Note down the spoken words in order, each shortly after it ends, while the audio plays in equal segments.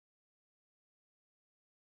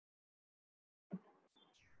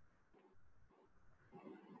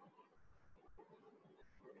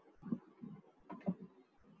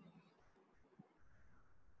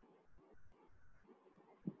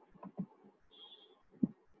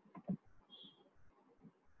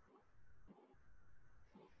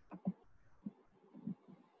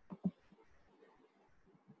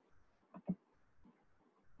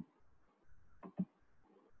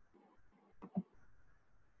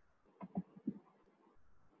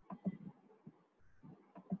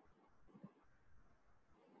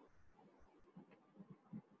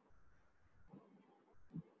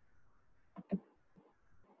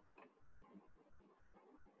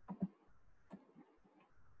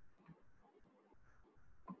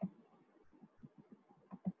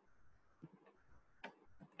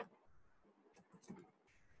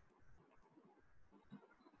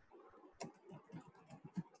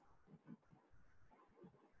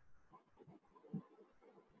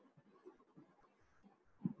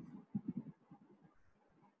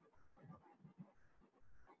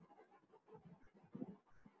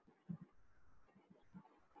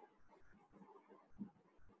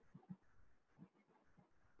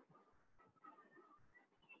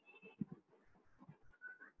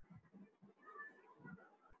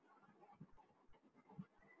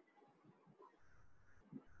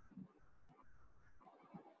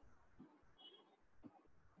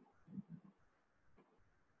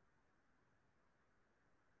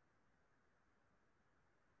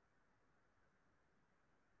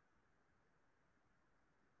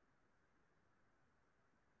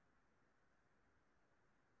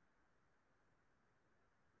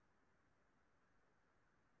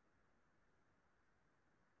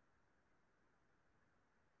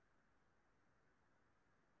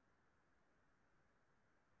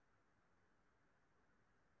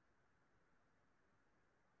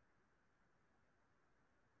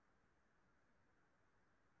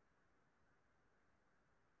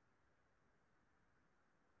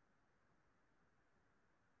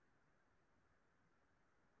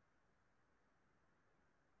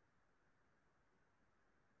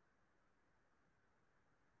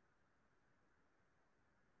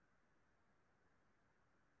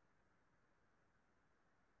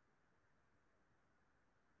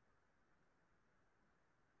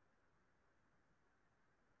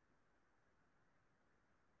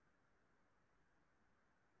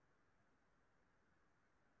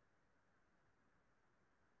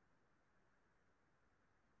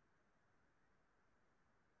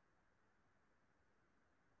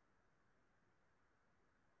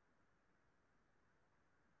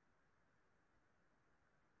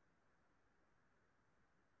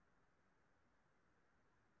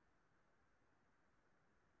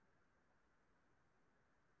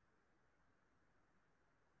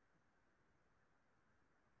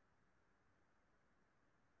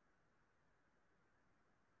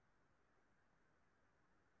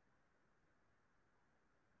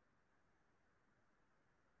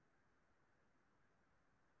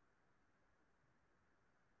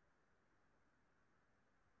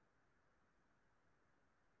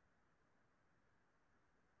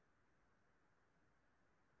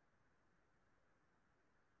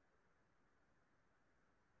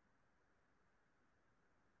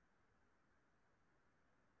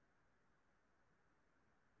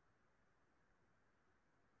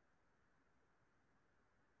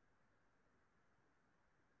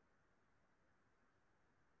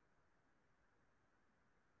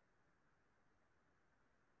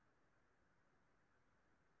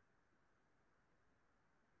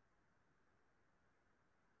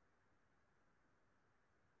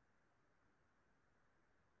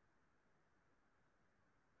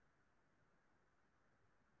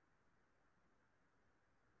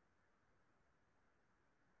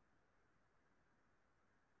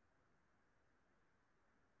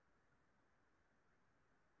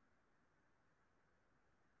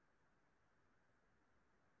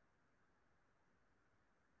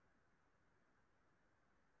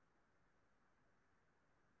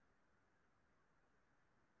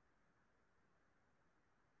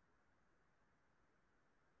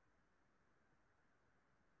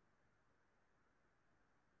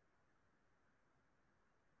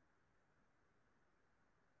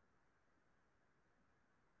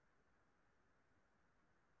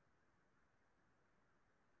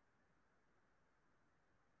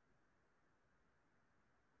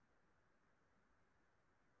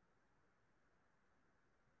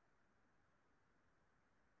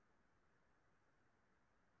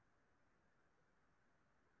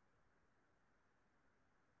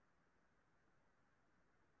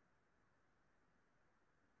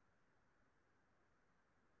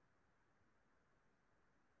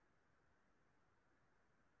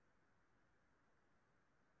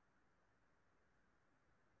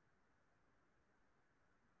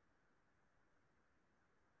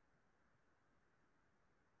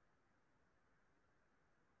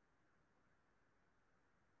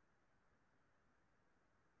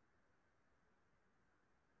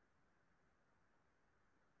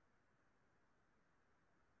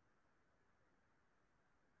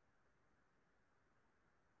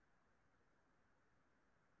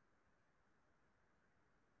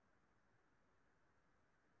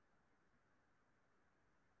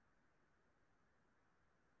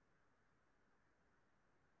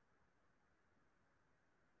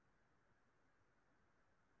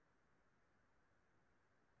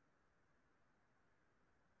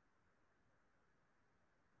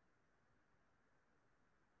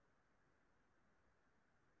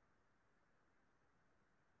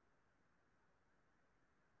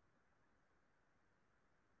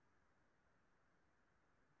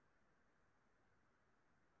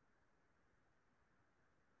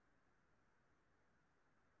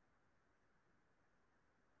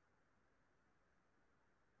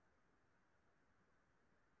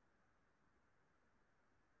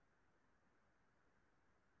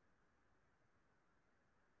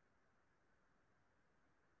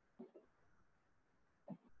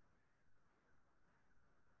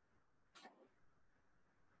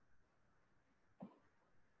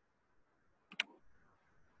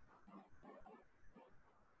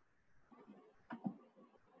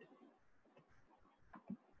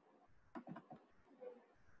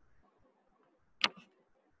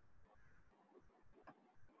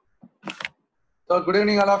So, good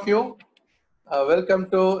evening, all of you. Welcome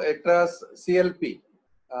to ECTRA's CLP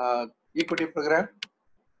equity program.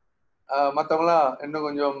 மற்றவங்களாம் இன்னும்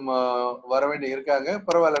கொஞ்சம் வர வேண்டி இருக்காங்க.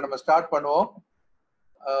 பரவாயில்ல, நம்ம ஸ்டார்ட் பண்ணுவோம்.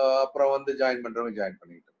 அப்புறம் வந்து ஜாயின் பண்றவங்க ஜாயின்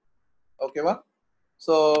பண்ணிட்டு ஓகேவா?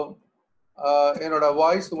 ஸோ என்னோட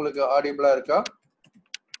வாய்ஸ் உங்களுக்கு ஆடிபிளா இருக்கா?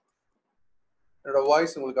 என்னோட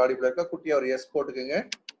வாய்ஸ் உங்களுக்கு ஆடிபிளா இருக்கா? குட்டியா ஒரு எஸ் போட்டுக்கோங்க.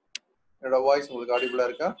 என்னோட வாய்ஸ் உங்களுக்கு ஆடிபிளா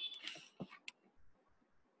இருக்கா?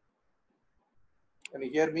 Can you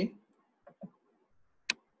hear me?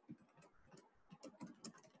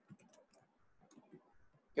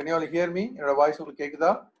 Can you all hear me? என்னோட வாய்ஸ் உங்களுக்கு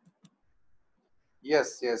கேக்குதா?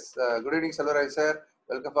 Yes, yes. Good evening, Salvarai sir.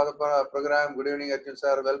 Welcome for the program. Good evening, Arjun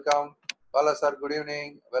sir. Welcome. Bala sir, good evening.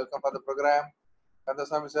 Welcome for the program.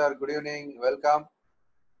 Kandasamy sir, good evening. Welcome.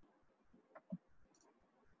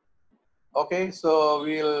 Okay, so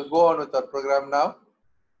we'll go on with our program now.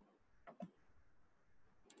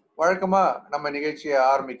 வழக்கமா நம்ம நிகழ்ச்சியை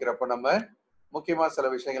ஆரம்பிக்கிறப்ப நம்ம முக்கியமா சில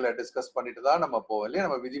விஷயங்களை discuss பண்ணிட்டு தான் நம்ம போவோம் இல்லையா?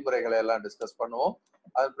 நம்ம விதிமுறைகளை எல்லாம் டிஸ்கஸ் பண்ணுவோம்.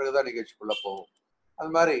 அதன் பிறகுதான் நிகழ்ச்சிக்குள்ள போவோம்.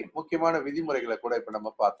 அது மாதிரி முக்கியமான விதிமுறைகளை கூட இப்ப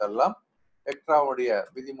நம்ம பார்த்துடலாம். எக்ட்ராவுடைய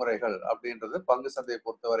விதிமுறைகள் அப்படின்றது பங்கு சந்தையை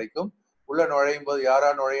பொறுத்த வரைக்கும் உள்ள நுழையும் போது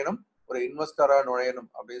யாரா நுழையணும்? ஒரு இன்வெஸ்டரா நுழையணும்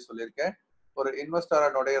அப்படின்னு சொல்லியிருக்கேன். ஒரு இன்வெஸ்டரா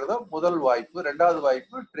நுழையிறதோ முதல் வாய்ப்பு. ரெண்டாவது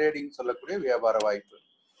வாய்ப்பு ட்ரேடிங் சொல்லக்கூடிய வியாபார வாய்ப்பு.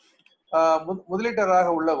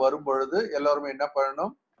 முதலீட்டராக உள்ள வரும் பொழுது எல்லாருமே என்ன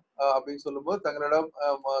பண்ணணும் அப்படின்னு சொல்லும்போது தங்களிடம்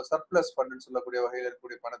சர்ப்ளஸ் ஃபண்ட் சொல்லக்கூடிய வகையில்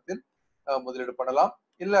இருக்கக்கூடிய பணத்தில் முதலீடு பண்ணலாம்.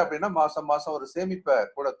 இல்லை அப்படின்னா மாசம் மாசம் ஒரு சேமிப்பை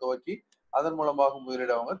கூட துவக்கி அதன் மூலமாக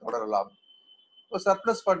முதலீடு அவங்க தொடரலாம். ஒரு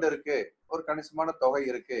சர்ப்ளஸ் ஃபண்ட் இருக்கு, ஒரு கணிசமான தொகை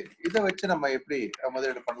இருக்கு, இதை வச்சு நம்ம எப்படி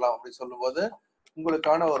முதலீடு பண்ணலாம் அப்படின்னு சொல்லும்போது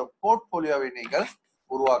உங்களுக்கான ஒரு போர்ட்போலியோவை நீங்கள்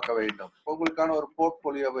உருவாக்க வேண்டும். உங்களுக்கான ஒரு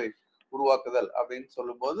போர்ட்போலியோவை உருவாக்குதல் அப்படின்னு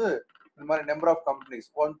சொல்லும்போது இந்த மாதிரி நம்பர் ஆஃப்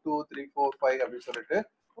கம்பெனிஸ் 1 2 3 4 5 அப்படின்னு சொல்லிட்டு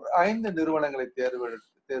ஒரு 5 நிறுவனங்களை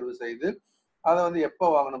தேர்வு செய்து அதை வந்து எப்போ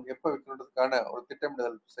வாங்கணும் எப்போ விற்கணுன்றதுக்கான ஒரு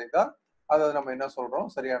திட்டமிடுதல் செய்தால் அதை நம்ம என்ன சொல்றோம்?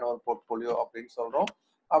 சரியான ஒரு போர்ட்போலியோ அப்படின்னு சொல்றோம்.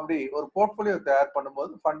 அப்படி ஒரு போர்ட்போலியோ தயார்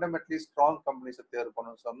பண்ணும்போது ஃபண்டமெண்டலி ஸ்ட்ராங் கம்பெனிஸை தேர்வு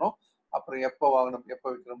பண்ணணும்னு சொன்னோம். அப்புறம் எப்போ வாங்கணும் எப்போ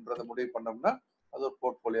விற்கணும்ன்றதை முடிவு பண்ணோம்னா அது ஒரு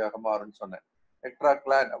போர்ட்போலியோவாக மாறும்னு சொன்னேன். எக்ட்ரா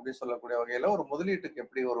பிளான் அப்படின்னு சொல்லக்கூடிய வகையில ஒரு முதலீட்டுக்கு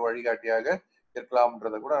எப்படி ஒரு வழிகாட்டியாக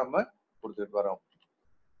இருக்கலாம்ன்றதை கூட நம்ம கொடுத்துட்டு வரோம்.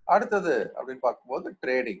 அடுத்தது அப்படின்னு பார்க்கும்போது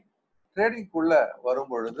ட்ரேடிங்குள்ள வரும்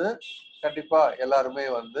பொழுது கண்டிப்பா எல்லாருமே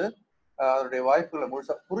வந்து அதனுடைய வாய்ப்புகளை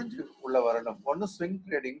முழுசா புரிஞ்சு உள்ள வரணும். ஒன்னு ஸ்விங்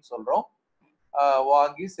ட்ரேடிங் சொல்றோம்,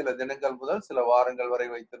 வாங்கி சில தினங்கள் முதல் சில வாரங்கள் வரை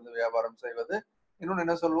வைத்திருந்து வியாபாரம் செய்வது. இன்னொன்னு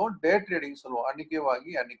என்ன சொல்லுவோம்? டே ட்ரேடிங் சொல்லுவோம், அன்னைக்கே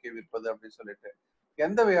வாங்கி அன்னைக்கே விற்பது அப்படின்னு சொல்லிட்டு.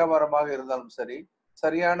 எந்த வியாபாரமாக இருந்தாலும் சரி,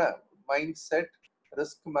 சரியான mind set,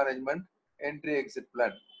 risk management, entry exit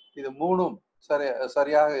plan, இது மூணும்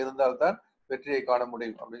சரியாக இருந்தால்தான் வெற்றியை காண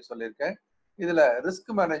முடியும் அப்படின்னு சொல்லியிருக்கேன். இதுல ரிஸ்க்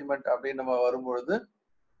மேனேஜ்மெண்ட் அப்படின்னு நம்ம வரும்பொழுது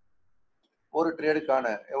ஒரு ட்ரேடுக்கான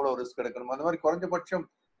எவ்வளவு ரிஸ்க் எடுக்கணும், அந்த மாதிரி குறைஞ்சபட்சம்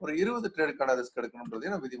ஒரு 20 ட்ரேடுக்கான ரிஸ்க்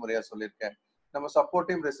எடுக்கணும்ன்றதையும் நான் விதிமுறையா சொல்லியிருக்கேன். நம்ம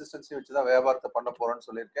சப்போர்ட்டையும் ரெசிஸ்டன்ஸையும் வச்சுதான் வியாபாரத்தை பண்ண போறோம்னு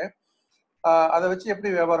சொல்லியிருக்கேன். அதை வச்சு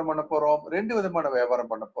எப்படி வியாபாரம் பண்ண போறோம்? 2 விதமான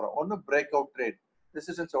வியாபாரம் பண்ண போறோம். ஒன்னு பிரேக் அவுட் ட்ரேட்,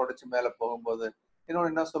 ரெசிஸ்டன்ஸ் உடைச்சு மேல போகும்போது.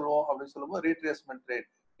 இன்னொன்னு என்ன சொல்லுவோம் அப்படின்னு சொல்லும்போது ரீட்ரேஸ்மெண்ட் ட்ரேட்,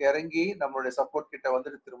 இறங்கி நம்மளுடைய சப்போர்ட் கிட்ட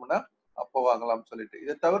வந்துட்டு திரும்பினா அப்போ வாங்கலாம்னு சொல்லிட்டு.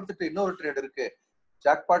 இதை தவிர்த்துட்டு இன்னொரு ட்ரேட் இருக்கு,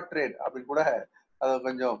 ஜாக்பாட் ட்ரேட் அப்படின்னு கூட அதை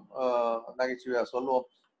கொஞ்சம் நகைச்சுவையா சொல்லுவோம்.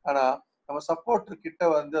 ஆனா நம்ம சப்போர்ட் கிட்ட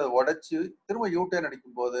வந்து உடைச்சு திரும்ப யூட்டர்ன்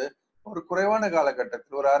அடிக்கும் போது ஒரு குறைவான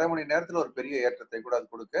காலகட்டத்தில் ஒரு அரை மணி நேரத்துல ஒரு பெரிய ஏற்றத்தை கூட அது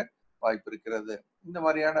கொடுக்க வாய்ப்பு இருக்கிறது. இந்த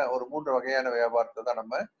மாதிரியான ஒரு 3 வகையான வியாபாரத்தை தான்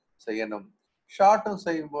நம்ம செய்யணும். ஷார்ட்டும்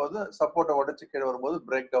செய்யும் போது சப்போர்ட்டை உடைச்சு கீழே வரும்போது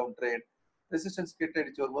பிரேக் டவுன் ட்ரேட், ரெசிஸ்டன்ஸ் கிட்ட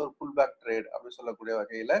அடிச்சு வரும்போது புல் பேக் ட்ரேட் அப்படின்னு சொல்லக்கூடிய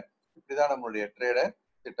வகையில இப்படிதான் நம்மளுடைய ட்ரேடை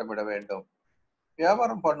திட்டமிட வேண்டும்.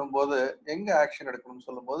 வியாபாரம் பண்ணும்போது எங்க ஆக்ஷன் எடுக்கணும்னு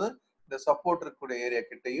சொல்லும் போது இந்த சப்போர்ட் இருக்கக்கூடிய ஏரியா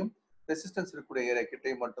கிட்டையும் ரெசிஸ்டன்ஸ் இருக்கக்கூடிய ஏரியா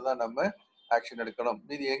கிட்டையும் மட்டும்தான் நம்ம ஆக்ஷன் எடுக்கணும்.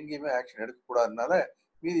 மீதி எங்கேயுமே ஆக்ஷன் எடுக்கக்கூடாதுனால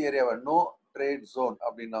மீதி ஏரியாவை நோ ட்ரேட் ஜோன்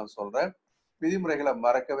அப்படின்னு நான் சொல்றேன். விதிமுறைகளை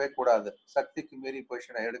மறக்கவே கூடாது. சக்திக்கு மீறி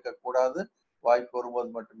பொசிஷனை எடுக்கக்கூடாது. வாய்ப்பு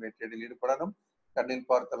வரும்போது மட்டுமே ட்ரேடில் ஈடுபடணும். கண்ணில்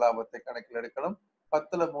பார்த்த லாபத்தை கணக்கில் எடுக்கணும்.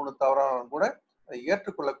 10ல் 3 தவறானாலும் கூட அதை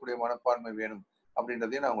ஏற்றுக்கொள்ளக்கூடிய மனப்பான்மை வேணும்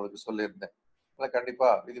அப்படின்றதையும் நான் உங்களுக்கு சொல்லியிருந்தேன். கண்டிப்பா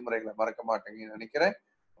விதிமுறைகளை மறக்க மாட்டேங்கன்னு நினைக்கிறேன்.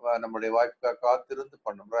 நம்மளுடைய வாய்ப்புக்காக காத்திருந்து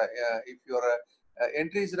பண்ணணும். If your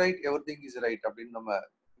entry is right, everything is right அப்படின்னு நம்ம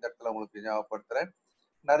இந்த இடத்துல உங்களுக்கு ஞாபகப்படுத்துறேன்.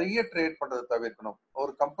 நிறைய ட்ரேட் பண்றதை தவிர்க்கணும்.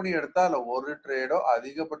 ஒரு கம்பெனி எடுத்தா அதுல ஒரு ட்ரேடோ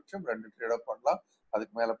அதிகபட்சம் 2 ட்ரேடோ பண்ணலாம்.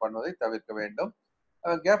 அதுக்கு மேல பண்ணுவதை தவிர்க்க வேண்டும்.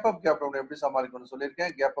 கேப் அப் எப்படி சமாளிக்கணும்னு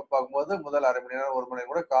சொல்லியிருக்கேன். கேப் அப் ஆகும்போது முதல் அரை மணி நேரம் 1 மணி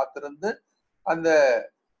நேரம் கூட காத்திருந்து அந்த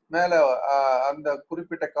மேல அந்த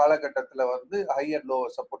குறிப்பிட்ட காலகட்டத்துல வந்து high and low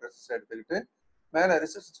support resistance எடுத்துக்கிட்டு மேல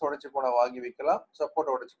ரெசிஸ்டன்ஸ் உடைச்சு போனா வாங்கி வைக்கலாம், சப்போர்ட்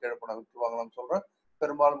உடைச்சு கீழே போனா விற்று வாங்கலாம்னு சொல்றேன்.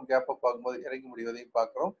 பெரும்பாலும் கேப் அப் ஆகும்போது இறங்கி முடிவதையும்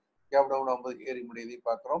பார்க்கிறோம், கேப் டவுன் ஆகும்போது ஏறி முடிவதையும்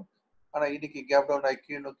பார்க்கிறோம். ஆனா இன்னைக்கு கேப் டவுன் ஆகி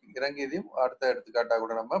கீழ் நோக்கி இறங்கியதையும் அடுத்த எடுத்துக்காட்டா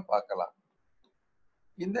கூட நம்ம பார்க்கலாம்.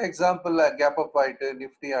 இந்த எக்ஸாம்பிள்ல கேப் அப் ஆயிட்டு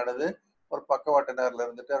நிஃப்டி ஆனது ஒரு பக்கவாட்டு நேரில்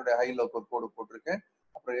இருந்துட்டு அவருடைய ஹை லோக்கு ஒரு கோடு போட்டிருக்கேன்.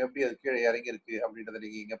 அப்புறம் எப்படி அது கீழே இறங்கி இருக்கு அப்படின்றத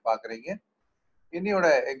நீங்க இங்க பாக்குறீங்க. இன்னையோட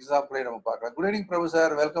எக்ஸாம்பிளை நம்ம பார்க்கலாம். Good evening Prabhu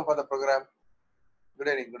sir, welcome for the program. Good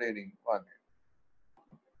evening வாங்க.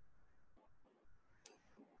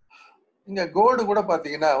 இங்க கோல்டு கூட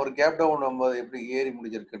பாத்தீங்கன்னா ஒரு கேப் டவுன் நம்ம எப்படி ஏறி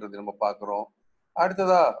முடிஞ்சிருக்குன்றது நம்ம பாக்குறோம்.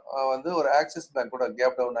 அடுத்ததா வந்து ஒரு ஆக்சிஸ் பேங்க் கூட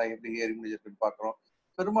கேப் டவுன் ஆகி எப்படி ஏறி முடிஞ்சிருக்குன்னு பாக்குறோம்.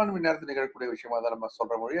 பெரும்பான்மை நேரத்தில் நிகழக்கூடிய விஷயமா தான் நம்ம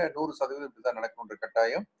சொல்ற மொழியா 100% இப்படிதான் நடக்கும்ன்ற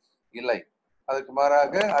கட்டாயம் இல்லை. அதுக்கு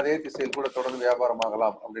மாறாக அதே திசையில் கூட தொடர்ந்து வியாபாரம்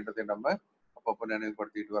ஆகலாம் அப்படின்றதை நம்ம அப்பப்போ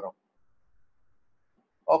நினைவுபடுத்திட்டு வரோம்.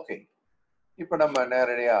 ஓகே, இப்ப நம்ம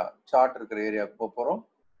நேரடியா சார்ட் இருக்கிற ஏரியாவுக்கு போறோம்.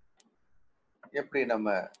 எப்படி நம்ம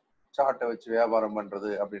சார்ட்டை வச்சு வியாபாரம் பண்றது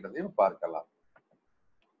அப்படின்றதையும் பார்க்கலாம்.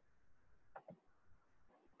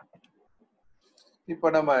 இப்ப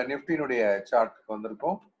நம்ம நிஃப்டினுடைய சார்ட்டுக்கு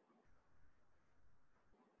வந்திருக்கோம்.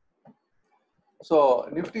 ஸோ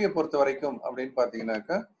நிஃப்டியை பொறுத்த வரைக்கும் அப்படின்னு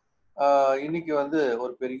பாத்தீங்கன்னாக்கா இன்னைக்கு வந்து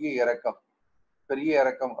ஒரு பெரிய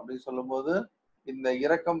இறக்கம் அப்படின்னு சொல்லும் போது இந்த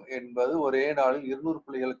இறக்கம் என்பது ஒரே நாளில் 200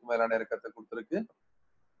 புள்ளிகளுக்கு மேலான இறக்கத்தை கொடுத்திருக்கு.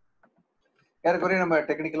 ஏற்கனவே நம்ம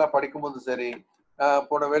டெக்னிக்கலா படிக்கும்போது சரி,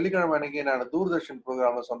 போன வெள்ளிக்கிழமை அன்னைக்கு நான் தூர்தர்ஷன்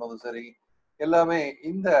ப்ரோக்ராம்ல சொன்னதும் சரி, எல்லாமே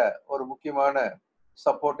இந்த ஒரு முக்கியமான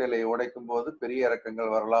சப்போர்ட் எல்லையை உடைக்கும் போது பெரிய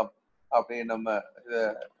இறக்கங்கள் வரலாம் அப்படின்னு நம்ம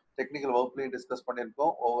டெக்னிக்கல் வகுப்புலையும் டிஸ்கஸ்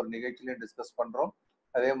பண்ணியிருக்கோம், ஒவ்வொரு நிகழ்ச்சியிலையும் டிஸ்கஸ் பண்றோம்.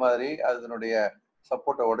 அதே மாதிரி அதனுடைய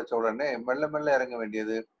சப்போர்ட்டை உடைச்ச உடனே மெல்ல மெல்ல இறங்க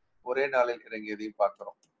வேண்டியது ஒரே நாளில் இறங்கியதையும்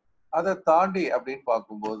பார்க்கிறோம். அதை தாண்டி அப்படின்னு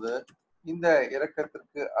பார்க்கும்போது இந்த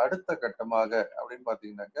இறக்கத்திற்கு அடுத்த கட்டமாக அப்படின்னு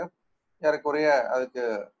பாத்தீங்கன்னாக்க ஏறக்குறைய அதுக்கு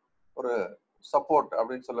ஒரு சப்போர்ட்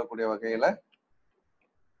அப்படின்னு சொல்லக்கூடிய வகையில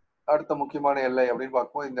அடுத்த முக்கியமான எல்லை அப்படின்னு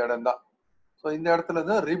பார்க்கும்போது இந்த இடம் தான். ஸோ இந்த இடத்துல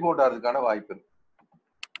இருந்து ரீபவுண்ட் ஆகிறதுக்கான வாய்ப்பு இருக்கு.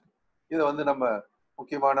 இதை வந்து நம்ம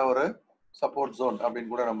முக்கியமான ஒரு சப்போர்ட் ஜோன்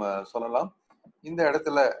அப்படின்னு கூட நம்ம சொல்லலாம். இந்த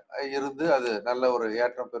இடத்துல இருந்து அது நல்ல ஒரு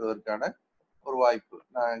ஏற்றம் பெறுவதற்கான ஒரு வாய்ப்பு.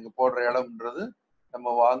 நான் இங்க போடுற இடம்ன்றது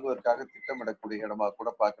நம்ம வாங்குவதற்காக திட்டமிடக்கூடிய இடமா கூட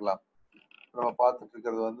பார்க்கலாம். நம்ம பார்த்துட்டு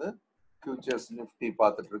இருக்கிறது வந்து ஃபியூச்சர்ஸ் நிஃப்டி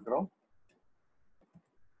பார்த்துட்டு இருக்கிறோம்.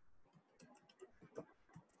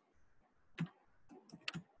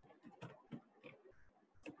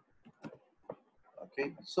 ஓகே,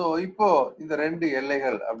 ஸோ இப்போ இந்த ரெண்டு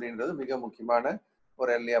எல்லைகள் அப்படின்றது மிக முக்கியமான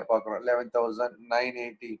ஒரு எல்லையா பார்க்குறோம்.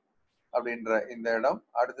 11,980 அப்படின்ற இந்த இடம்.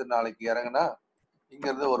 அடுத்து நாளைக்கு இறங்குனா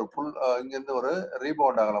இங்கிருந்து ஒரு இங்கிருந்து ஒரு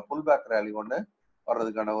ரீபவுண்ட் ஆகலாம், புல் பேக் ரேலி ஒன்று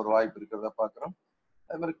வர்றதுக்கான ஒரு வாய்ப்பு இருக்கிறத பார்க்குறோம்.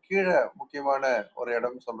 அது மாதிரி கீழே முக்கியமான ஒரு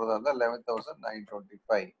இடம் சொல்றதா இருந்தால்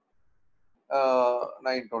 11,925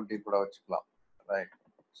 920 கூட வச்சுக்கலாம். ரைட்.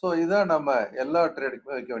 ஸோ இதான் நம்ம எல்லா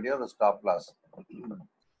ட்ரேடுக்குமே வைக்க வேண்டிய ஒரு ஸ்டாப் லாஸ்,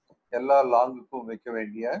 எல்லா லாங்குக்கும் வைக்க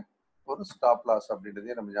வேண்டிய ஒரு ஸ்டாப் லாஸ்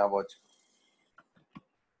அப்படின்றதையும் நம்ம ஞாபகம் வச்சுக்கணும்.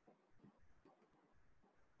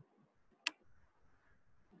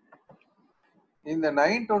 இந்த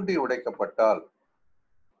 920 உடைக்கப்பட்டால்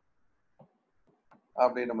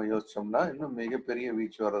அப்படின்னு நம்ம யோசிச்சோம்னா இன்னும் மிகப்பெரிய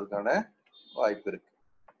வீழ்ச்சி வர்றதுக்கான வாய்ப்பு இருக்கு.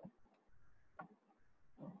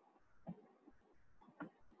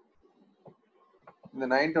 இந்த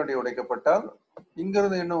 920 உடைக்கப்பட்டால்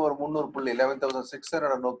இங்கிருந்து இன்னும் ஒரு 300 புள்ளி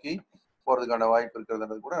 11,600 நோக்கி போறதுக்கான வாய்ப்பு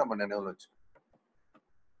இருக்கிறது கூட நம்ம நினைவுல வச்சுக்கணும்.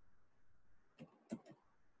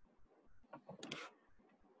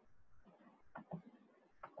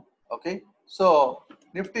 ஓகே, ஸோ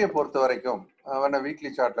நிஃப்டியை பொறுத்த வரைக்கும் வேணா வீக்லி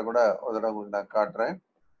சார்ட்ல கூட ஒரு தடவை உங்களுக்கு நான் காட்டுறேன்.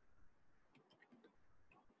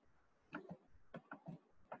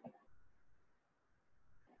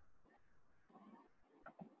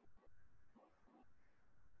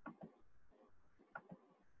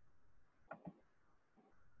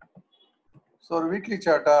 ஸோ ஒரு வீக்லி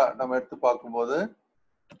சார்ட்டா நம்ம எடுத்து பார்க்கும்போது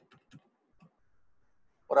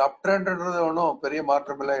ஒரு அப் ட்ரெண்ட்ன்றது ஒன்றும் பெரிய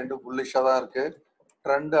மாற்றம் இல்லை, இன்னும் புல்லிஷா தான் இருக்கு.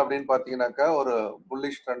 ட்ரெண்ட் அப்படின்னு பாத்தீங்கன்னாக்கா ஒரு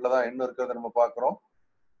புல்லிஷ் ட்ரெண்ட்ல தான் இன்னும் இருக்கிறத நம்ம பார்க்கிறோம்.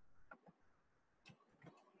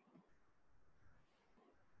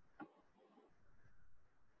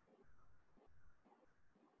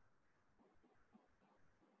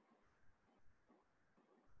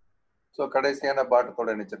 ஸோ கடைசியான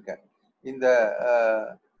பாட்டத்தோட நினைச்சிருக்கேன். இந்த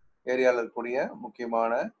ஏரியாவில் இருக்கக்கூடிய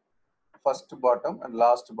முக்கியமான ஃபர்ஸ்ட் பாட்டம் அண்ட்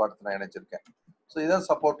லாஸ்ட் பாட்டத்தை நான் இணைச்சிருக்கேன். ஸோ இதுதான்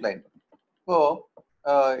சப்போர்ட் லைன். இப்போ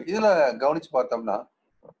இதுல கவனிச்சு பார்த்தோம்னா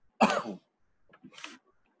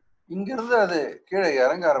இங்கிருந்து அது கீழே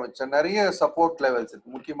இறங்க ஆரம்பிச்ச நிறைய சப்போர்ட் லெவல்ஸ்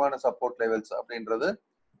இருக்கு, முக்கியமான சப்போர்ட் லெவல்ஸ் அப்படின்றது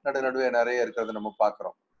நடுவே நிறைய இருக்கிறது நம்ம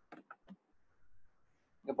பார்க்கிறோம்.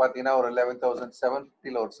 இங்க பாத்தீங்கன்னா ஒரு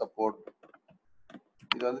 11,750 ஒரு சப்போர்ட்.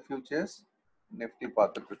 இது வந்து ஃபியூச்சர்ஸ் நிஃப்டி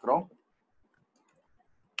பார்த்துட்டு இருக்கிறோம்.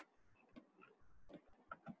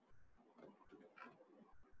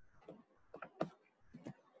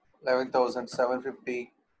 11,750.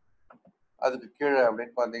 அதுக்கு கீழே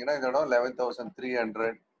அப்படின்னு பார்த்தீங்கன்னா இந்த இடம் 11,300.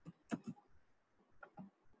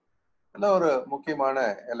 இதெல்லாம் ஒரு முக்கியமான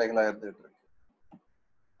எல்லைகளா இருந்துட்டு இருக்கு.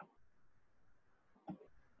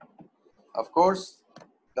 அஃப்கோர்ஸ்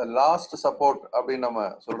த லாஸ்ட் சப்போர்ட் அப்படின்னு நம்ம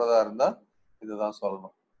சொல்றதா இருந்தா இதுதான்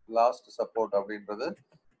சொல்லணும். லாஸ்ட் சப்போர்ட் அப்படின்றது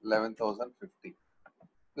 11,050.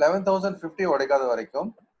 11,050 உடைக்காத வரைக்கும்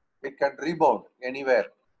இட் கேன் ரீபவுண்ட் எனிவேர்,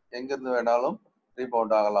 எங்கிருந்து வேணாலும்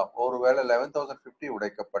ரீபவுண்ட் ஆகலாம். ஒருவேளை 11,050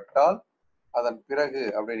 உடைக்கப்பட்டால் அதன் பிறகு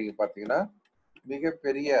அப்படி நீங்க பாத்தீங்கன்னா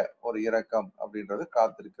மிகப்பெரிய ஒரு இறக்கம் அப்படின்றது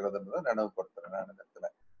காத்திருக்கிறதுன்றதை நினைவுபடுத்துறேன் நான் இந்த இடத்துல.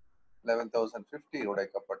 11,050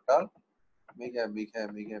 உடைக்கப்பட்டால் மிக மிக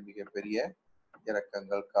மிக மிக பெரிய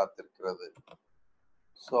இறக்கங்கள் காத்திருக்கிறது.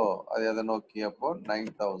 ஸோ அது எதை நோக்கி அப்போ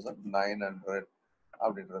 9,900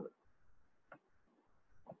 அப்படின்றது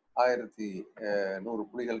 1,100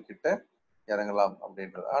 புள்ளிகள் கிட்ட இறங்கலாம்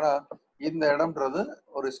அப்படின்றது. ஆனா இந்த இடம்ன்றது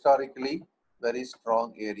ஒரு ஹிஸ்டாரிக்கலி வெரி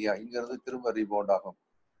ஸ்ட்ராங் ஏரியா. இங்க இருந்து திரும்ப ரீபவுண்ட் ஆகும்.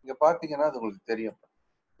 இங்க பாத்தீங்கன்னா அது உங்களுக்கு தெரியும்,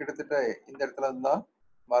 கிட்டத்தட்ட இந்த இடத்துல இருந்து தான்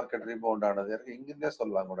மார்க்கெட் ரீபவுண்ட் ஆனது. இங்கிருந்தே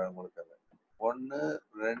சொல்லலாம் கூட உங்களுக்கு. அது 1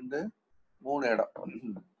 2 3 இடம்.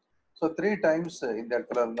 ஸோ 3 டைம்ஸ் இந்த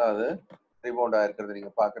இடத்துல இருந்தா அது ரீபவுண்ட் ஆயிருக்கிறது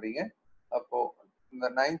நீங்க பாக்குறீங்க. அப்போ இந்த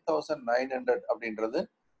 9,900 அப்படின்றது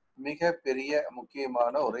மிக பெரிய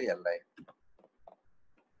முக்கியமான ஒரு எல்லை.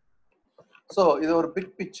 ஸோ இது ஒரு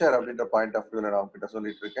பிக் பிக்சர் அப்படின்ற பாயிண்ட் ஆஃப் வியூல நான் உங்ககிட்ட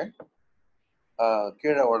சொல்லிட்டு இருக்கேன்.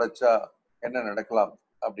 கீழே உடைச்சா என்ன நடக்கலாம்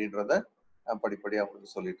அப்படின்றத நான் படிப்படியா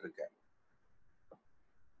உங்களுக்கு சொல்லிட்டு இருக்கேன்.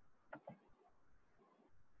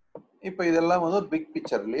 இப்ப இதெல்லாம் வந்து ஒரு பிக்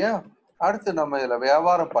பிக்சர் இல்லையா? அடுத்து நம்ம இதுல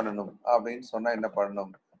வியாபாரம் பண்ணணும் அப்படின்னு சொன்னா என்ன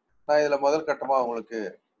பண்ணணும்? நான் இதுல முதல் கட்டமா உங்களுக்கு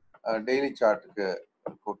டெய்லி சார்ட்டுக்கு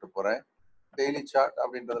கூட்டு போறேன். டெய்லி சார்ட்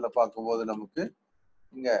அப்படின்றதுல பார்க்கும்போது நமக்கு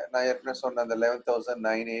இங்க நான் ஏற்கனவே சொன்ன அந்த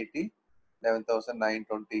 11,980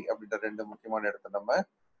 11,920 அப்படின்ற ரெண்டு முக்கியமான இடத்தை நம்ம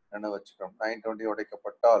நினைவு வச்சுக்கணும். 920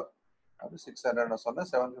 உடைக்கப்பட்டால் அது 600 நான் சொன்னேன்.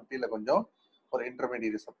 750ல கொஞ்சம் ஒரு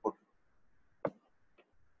இன்டர்மீடியட் சப்போர்ட்.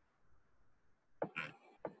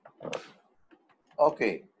 ஓகே,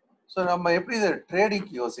 ஸோ நம்ம எப்படி இதை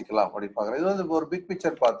ட்ரேடிங்க்கு யோசிக்கலாம் அப்படின்னு பார்க்குறோம். இது வந்து ஒரு பிக்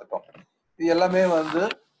பிக்சர் பார்த்துட்டோம். இது எல்லாமே வந்து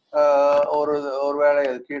ஒரு வேளை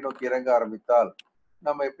அது கீழ் நோக்கி இறங்க ஆரம்பித்தால்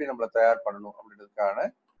நம்ம எப்படி நம்மளை தயார் பண்ணணும் அப்படின்றதுக்கான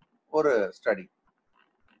ஒரு ஸ்டடி.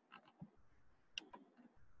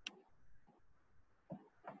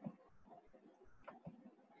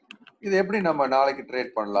 இது எப்படி நம்ம நாளைக்கு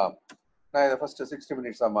ட்ரேட் பண்ணலாம்? நான் இதை ஃபர்ஸ்ட் 60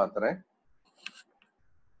 மினிட்ஸா மாத்துறேன்.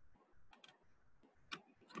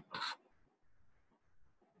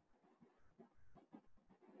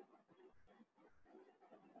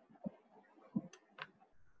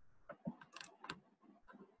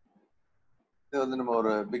 இது வந்து நம்ம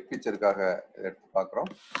ஒரு பிக் பிக்சருக்காக எடுத்து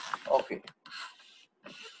பார்க்குறோம். ஓகே,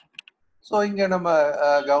 ஸோ இங்க நம்ம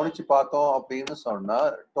கவனிச்சு பார்த்தோம் அப்படின்னு சொன்னா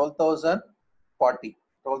 12,040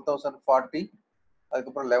 12,040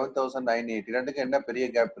 அதுக்கப்புறம் 11,980 ரெண்டுக்கும் என்ன பெரிய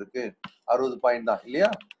கேப் இருக்கு? 60 பாயிண்ட் தான் இல்லையா?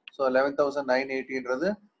 So 11,980ன்றது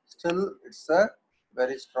still it's a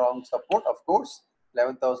very strong support. Of course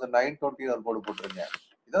 11,920 ஒரு போடு போட்டுருங்க.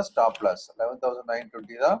 இதான் ஸ்டாப் லாஸ்.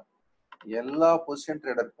 11,920 தான் எல்லா position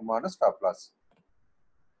ட்ரேடருக்குமான stop loss.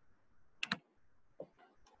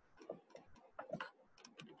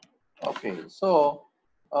 Okay, so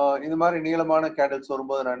இந்த மாதிரி நீளமான கேண்டில்ஸ்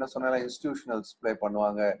வரும்போது நான் என்ன சொன்னேன், இன்ஸ்டிடியூஷனல்ஸ் ப்ளே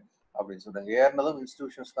பண்ணுவாங்க அப்படின்னு சொன்னாங்க. ஏறினதும்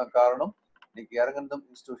இன்ஸ்டிடியூஷன்ஸ் தான் காரணம், இன்னைக்கு இறங்குனதும்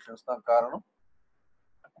இன்ஸ்டிடியூஷன்ஸ் தான் காரணம்.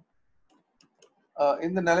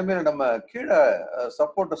 இந்த நிலைமையில நம்ம கீழே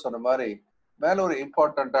சப்போர்ட் சொன்ன மாதிரி மேல ஒரு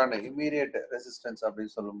இம்பார்ட்டன்டான இம்மீடியட் ரெசிஸ்டன்ஸ்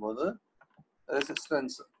அப்படின்னு சொல்லும்போது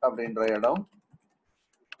ரெசிஸ்டன்ஸ் அப்படின்ற இடம்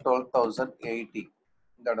 12,080.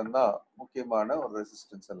 இந்த இடம் தான் முக்கியமான ஒரு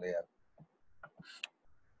ரெசிஸ்டன்ஸ் இல்லையா?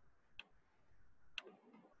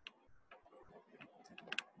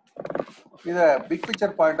 இத பிக்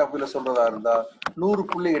பிக்சர் பாயிண்ட் ஆஃப் வியூல சொல்றதா இருந்தா 100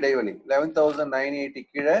 புள்ளி இடைவெளி 11,980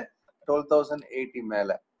 கீழே 12,080 மேல,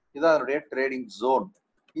 இதான் அதனுடைய ட்ரேடிங் ஜோன்.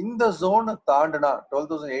 இந்த ஜோனை தாண்டினா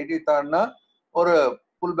 12,080 தாண்டினா ஒரு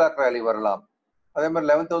புல் பேக் ரேலி வரலாம். அதே மாதிரி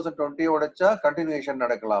 11,020 உடைச்சா கண்டினியூஷன்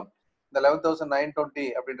நடக்கலாம். இந்த 11,920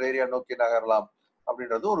 அப்படின்ற ஏரியா நோக்கி நகரலாம்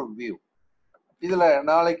அப்படின்றது ஒரு வியூ. இதுல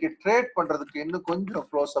நாளைக்கு ட்ரேட் பண்றதுக்கு இன்னும் கொஞ்சம்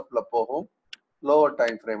க்ளோஸ் அப்ல போகும். லோவர்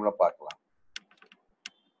டைம் ஃப்ரேம்ல பார்க்கலாம்.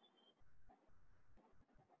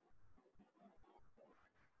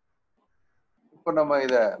 இப்போ நம்ம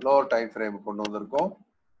இத லோவர் டைம் ஃப்ரேம் கொண்டு வந்திருக்கோம்.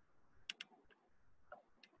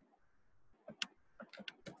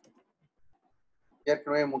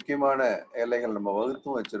 ஏற்கனவே முக்கியமான எல்லைகள் நம்ம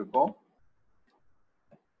வகுத்தும் வச்சிருக்கோம்.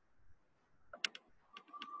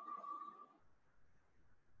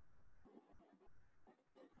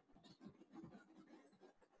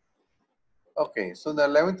 ஓகே, ஸோ இந்த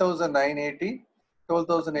 11,980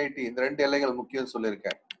 12,080 இந்த ரெண்டு எல்லைகள் முக்கியம்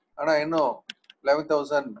சொல்லியிருக்கேன். ஆனா இன்னும்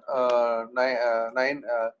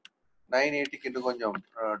 11,980க்கு இன்னும் கொஞ்சம்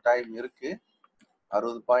டைம் இருக்கு.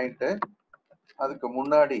 60 பாயிண்ட் அதுக்கு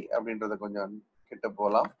முன்னாடி அப்படின்றத கொஞ்சம் கிட்ட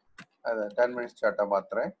போகலாம். அதை 10 minutes சார்ட்டா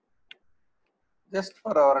மாத்துறேன். Just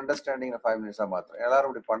for our understanding 5 மினிட்ஸா மாத்துறேன். எல்லாரும்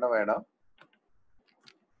இப்படி பண்ண வேணாம்.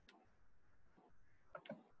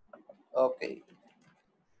 ஓகே,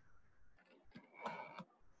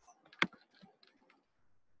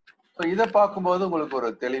 இதை பார்க்கும்போது உங்களுக்கு ஒரு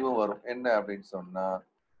தெளிவும் வரும். என்ன அப்படின்னு சொன்னா,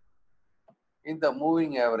 இந்த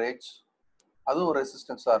மூவிங் ஆவரேஜ் அதுவும் ஒரு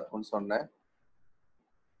ரெசிஸ்டன்ஸா இருக்கும்னு சொன்னேன்.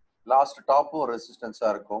 லாஸ்ட் டாப்பும் ஒரு ரெசிஸ்டன்ஸா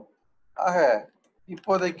இருக்கும். ஆக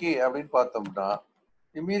இப்போதைக்கு அப்படின்னு பார்த்தோம்னா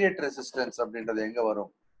இமீடியட் ரெசிஸ்டன்ஸ் அப்படின்றது எங்க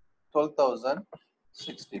வரும்?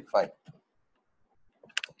 12,065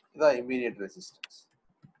 இதான் இமீடியட் ரெசிஸ்டன்ஸ்.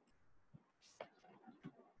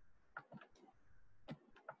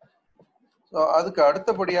 அதுக்கு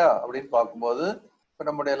அடுத்தபடியா அப்படின்னு பார்க்கும்போது இப்போ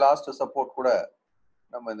நம்முடைய லாஸ்ட் சப்போர்ட் கூட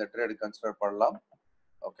நம்ம இந்த ட்ரேட் கன்சிடர் பண்ணலாம்.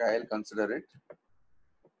 Okay, I will consider it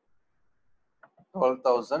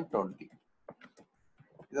 12,020.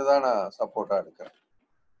 இதுதான் நான் சப்போர்ட்டா எடுக்கிறேன்.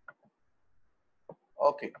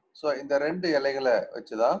 ஓகே, ஸோ இந்த ரெண்டு எல்லைகளை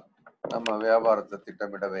வச்சுதான் நம்ம வியாபாரத்தை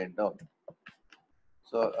திட்டமிட வேண்டும்.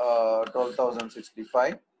 ஸோ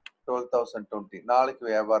 12,065 12,020 நாளைக்கு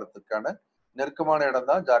வியாபாரத்துக்கான நெருக்கமான இடம்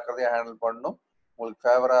தான். ஜாக்கிரதையா ஹேண்டில் பண்ணணும். உங்களுக்கு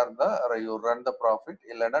ஃபேவரா இருந்தா யூ ரன் த ப்ராஃபிட்,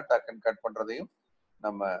 இல்லைன்னா டக்குன்னு கட் பண்றதையும்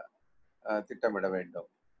நம்ம திட்டமிட வேண்டும்.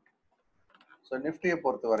 ஸோ நிஃப்டியை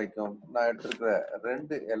பொறுத்த வரைக்கும் நான் எடுத்திருக்கிற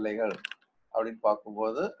ரெண்டு எல்லைகள் அப்படின்னு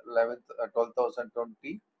பார்க்கும்போது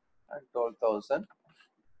 12,020 and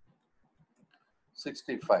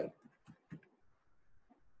 12,065.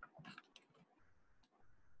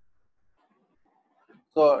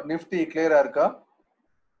 ஸோ நிஃப்டி கிளியரா இருக்கா?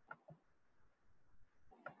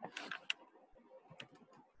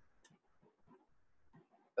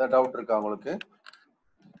 டவுட் இருக்கா உங்களுக்கு?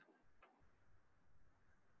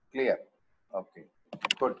 கிளியர். Okay,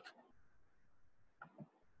 good.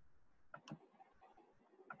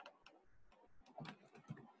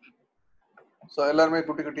 ஸோ எல்லாருமே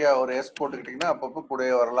குட்டி குட்டியா ஒரு எஸ் போட்டுக்கிட்டீங்கன்னா அப்பப்போ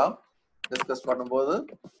கூடயே வரலாம். டிஸ்கஸ் பண்ணும்போது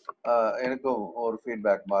எனக்கும் ஒரு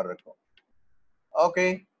ஃபீட்பேக் மாதிரி இருக்கும். ஓகே,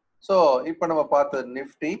 ஸோ இப்போ நம்ம பார்த்த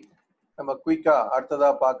நிஃப்டி. நம்ம குயிக்கா அடுத்ததா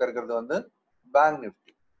பார்க்க இருக்கிறது வந்து பேங்க் நிஃப்டி.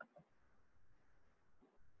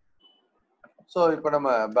 ஸோ இப்போ நம்ம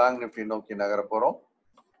பேங்க் நிஃப்டி நோக்கி நகர போறோம்.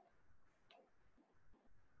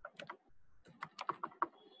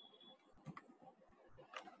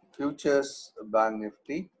 Features bank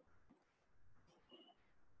Nifty.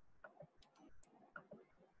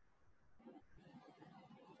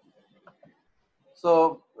 So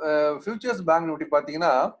features bank Nifty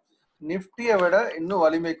பார்த்தீங்கன்னா நிஃப்டியை விட இன்னும்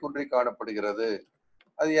வலிமை குன்றி காணப்படுகிறது.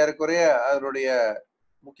 அது ஏறக்குறைய அதனுடைய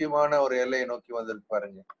முக்கியமான ஒரு எல்லையை நோக்கி வந்திருக்கு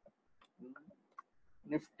பாருங்க.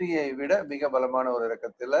 நிஃப்டியை விட மிக பலமான ஒரு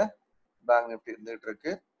இறக்கத்துல பேங்க் நிஃப்டி இருந்துட்டு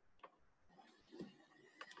இருக்கு.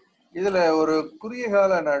 இதுல ஒரு குறுகிய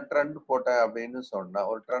கால நான் ட்ரெண்ட் போட்டேன் அப்படின்னு சொன்னா,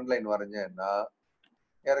 ஒரு ட்ரெண்ட் லைன் வரைஞ்சேன்னா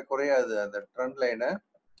ஏறக்குறைய அது அந்த ட்ரெண்ட் லைனை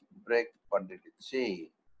பிரேக் பண்ணிடுச்சு.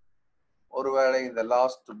 ஒருவேளை இந்த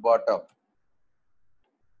லாஸ்ட் பாட்டம்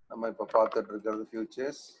நம்ம இப்ப பார்த்துட்டு இருக்கிறது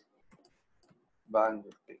ஃபியூச்சர்ஸ் பேங்க்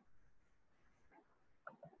நிஃப்டி.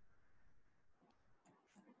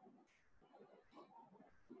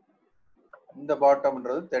 இந்த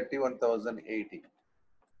பாட்டம்ன்றது 31,080.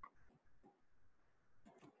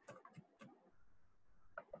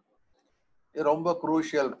 இது ரொம்ப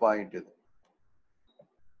குரூஷியல் பாயிண்ட். இது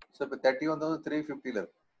இப்போ 31,350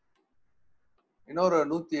 இருக்கு. இன்னொரு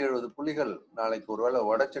 170 புள்ளிகள் நாளைக்கு ஒருவேளை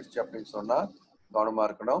உடைச்சிடுச்சு அப்படின்னு சொன்னா கவனமா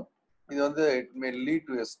இருக்கணும். இது வந்து it may lead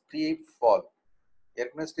to a steep fall.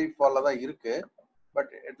 ஏற்கனவே ஸ்டீப் ஃபால்ல தான் இருக்கு,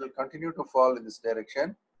 but it will continue to fall in this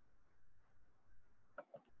direction.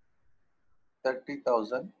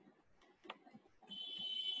 30,000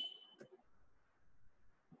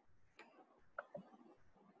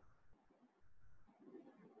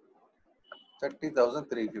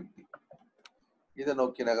 30,350 இதை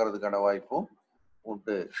நோக்கி நகர்றதுக்கான வாய்ப்பும்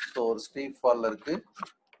உண்டு. ஸோ ஒரு ஸ்டீப் ஃபால்ல இருக்கு,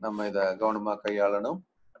 நம்ம இதை கவனமா கையாளணும்.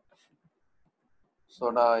 ஸோ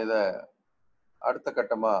நான் இதை அடுத்த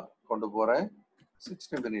கட்டமா கொண்டு போறேன்.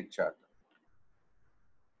 60 மினிட் சார்ட்.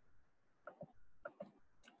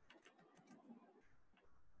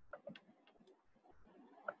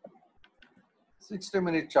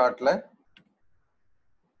 மினிட் சார்ட்ல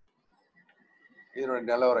இதோட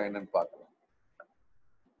நிலவரம் என்னன்னு பார்க்கலாம்.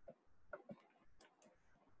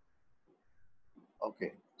 Okay,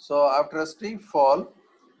 so after steep fall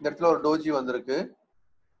இந்த இடத்துல ஒரு டோஜி வந்திருக்கு.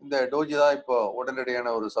 இந்த டோஜி தான் இப்போ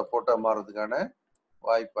உடனடியான ஒரு சப்போர்ட்டா மாறதுக்கான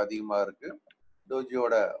வாய்ப்பு அதிகமா இருக்கு.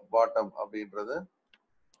 டோஜியோட பாட்டம் அப்படின்றது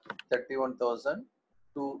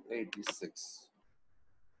 31,286.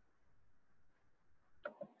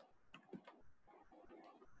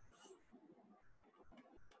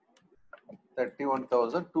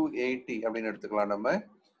 $31,280 அப்படின்னு எடுத்துக்கலாம். நம்ம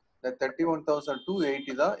இந்த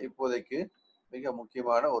 31,280 தான் இப்போதைக்கு மிக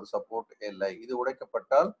முக்கியமான ஒரு சப்போர்ட் எல்லை. இது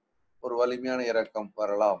உடைக்கப்பட்டால் ஒரு வலிமையான இறக்கம்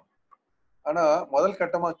வரலாம். ஆனா முதல்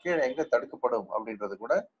கட்டமா கீழே எங்க தடுக்கப்படும் அப்படின்றது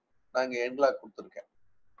கூட நான் இங்க எண்களா கொடுத்துருக்கேன்.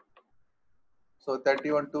 ஸோ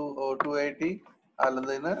 31,280 அதுல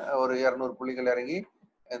இருந்து ஒரு 200 புள்ளிகள் இறங்கி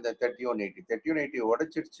இந்த 3180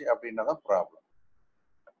 உடைச்சிடுச்சு அப்படின்னா தான் ப்ராப்ளம்.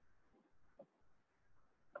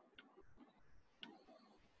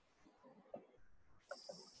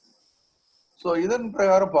 ஸோ இதன்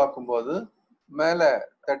பிரகாரம் பார்க்கும்போது மேல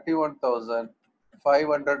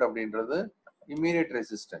 31,500 அப்படின்றது இம்மீடியட்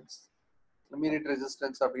ரெசிஸ்டன்ஸ். இம்மீடியட்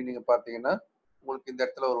ரெசிஸ்டன்ஸ் அப்படின்னு நீங்க பார்த்தீங்கன்னா உங்களுக்கு இந்த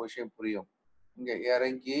இடத்துல ஒரு விஷயம் புரியும். இங்க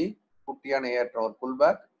இறங்கி குட்டியான ஏற்றம், ஒரு புல்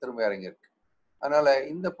பேக், திரும்ப இறங்கி இருக்கு. அதனால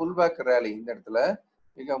இந்த புல் பேக் ரேலி இந்த இடத்துல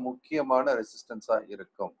மிக முக்கியமான ரெசிஸ்டன்ஸா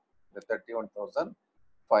இருக்கும். இந்த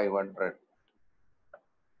 31,500.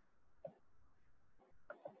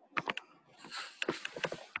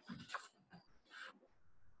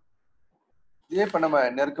 இதே இப்ப நம்ம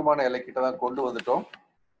நெருக்கமான எல்லைக்கிட்ட தான் கொண்டு வந்துட்டோம்.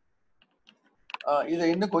 இதை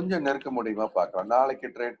இன்னும் கொஞ்சம் நெருக்க முடியுமா பார்க்கலாம். நாளைக்கு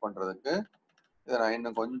ட்ரேட் பண்றதுக்கு இதை நான்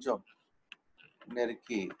இன்னும் கொஞ்சம்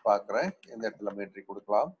நெருக்கி பார்க்குறேன். எந்த இடத்துல என்ட்ரி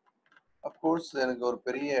கொடுக்கலாம். அப்கோர்ஸ் எனக்கு ஒரு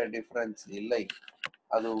பெரிய டிஃபரன்ஸ் இல்லை,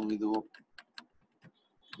 அதுவும் இதுவும்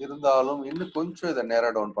இருந்தாலும் இன்னும் கொஞ்சம் இதை நேரா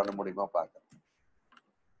டவுன் பண்ண முடியுமா பார்க்குறேன்.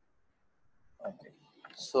 Okay,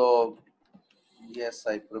 so yes,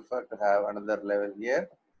 I prefer to have another level here,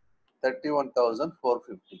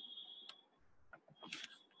 31,450.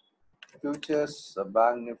 Futures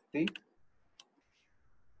bank nifty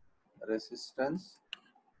resistance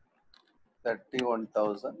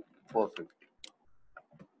 31,450.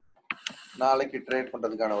 நாளைக்கு ட்ரேட்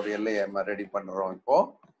பண்றதுக்கான ஒரு எல்லையை நம்ம ரெடி பண்றோம். இப்போ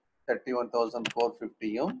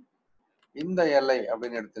 31,450யும் இந்த எல்லை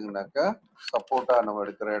அப்படின்னு எடுத்தீங்கன்னாக்கா சப்போர்ட்டா நம்ம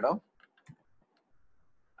எடுக்கிற இடம்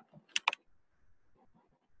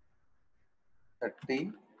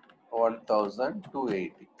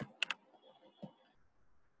 31,280.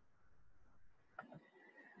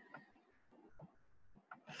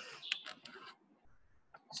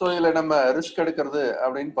 ஸோ இதுல நம்ம ரிஸ்க் எடுக்கிறது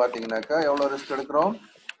அப்படின்னு பாத்தீங்கன்னாக்கா எவ்வளவு ரிஸ்க் எடுக்கிறோம்?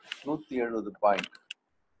 170 பாயிண்ட்.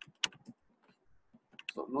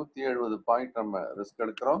 ஸோ 170 பாயிண்ட் நம்ம ரிஸ்க்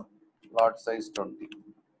எடுக்கிறோம். Lot size 20.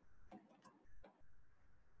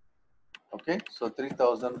 Okay, so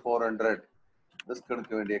 3,400 risk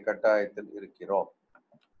எடுக்க வேண்டிய கட்டாயத்தில் இருக்கிறோம்.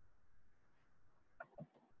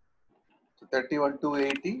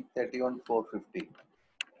 31,280, 31,450.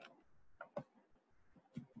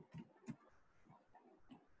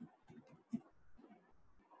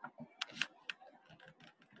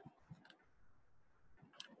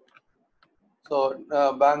 ஸோ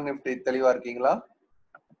பேங்க் நிஃப்டி தெளிவா இருக்கீங்களா?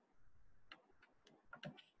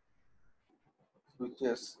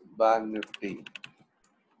 ஃபியூச்சர்ஸ் பேங்க் நிஃப்டி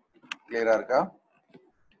கிளியரா இருக்கா?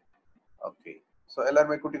 ஓகே, ஸோ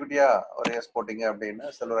எல்லாருமே குட்டி குட்டியா ஒரு எஸ் போட்டீங்க அப்படின்னு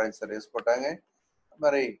செல்வராஜ் சார் எஸ் போட்டாங்க. அது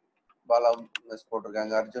மாதிரி பாலா எஸ்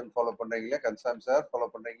போட்டிருக்காங்க. அர்ஜுன் ஃபாலோ பண்றீங்க இல்லையா? கன்சாம் சார் ஃபாலோ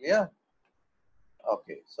பண்றீங்க இல்லையா?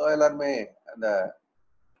 ஓகே, ஸோ எல்லாருமே அந்த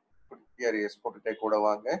குட்டியா எஸ் போட்டுட்டே கூட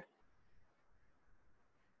வாங்க.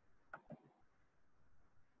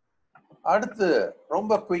 அடுத்து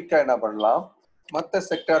ரொம்ப குயிக்கா என்ன பண்ணலாம், மற்ற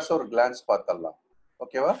செக்டார்ஸ் ஒரு கிளான்ஸ் பார்த்துடலாம்.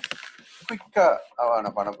 ஓகேவா? குயிக்கா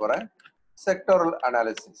நான் பண்ண போறேன். Sectoral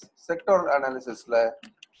analysis. செக்டோரல் அனாலிசிஸ்ல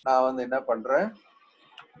நான் வந்து என்ன பண்றேன்,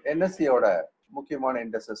 என்எஸ்சியோட முக்கியமான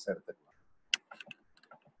இண்டஸ்ட்ரீஸ் எடுத்துக்கலாம்.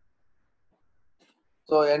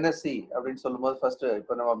 ஸோ என்எஸ்சி அப்படின்னு சொல்லும்போது ஃபர்ஸ்ட்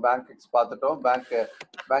இப்போ நம்ம பேங்கிங்ஸ் பார்த்துட்டோம்,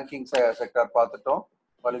 பேங்கிங் செக்டார் பார்த்துட்டோம்,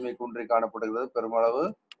 வலிமை குன்றி காணப்படுகிறது பெருமளவு.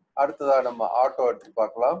 அடுத்ததா நம்ம ஆட்டோ எடுத்து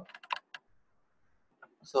பார்க்கலாம்.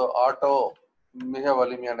 ஸோ ஆட்டோ மிக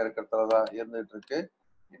வலிமையான இருக்கிறதுல தான் இருந்துட்டு இருக்கு.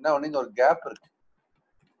 என்ன ஒண்ணு, இங்க ஒரு கேப் இருக்கு.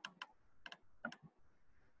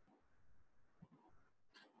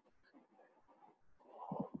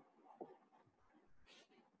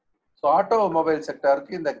 ஸோ ஆட்டோமொபைல்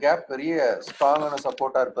செக்டாருக்கு இந்த கேப் பெரிய ஸ்ட்ராங்கான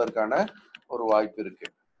சப்போர்ட்டா இருப்பதற்கான ஒரு வாய்ப்பு இருக்கு.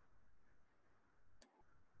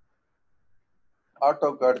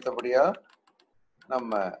 ஆட்டோக்கு அடுத்தபடியா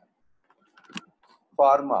நம்ம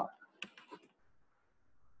ஃபார்மா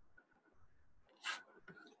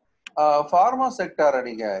செக்டாரை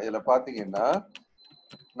நீங்க இதுல பாத்தீங்கன்னா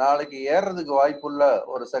நாளைக்கு ஏறதுக்கு வாய்ப்புள்ள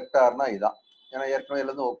ஒரு செக்டார்னா இதான். ஏன்னா ஏற்கனவே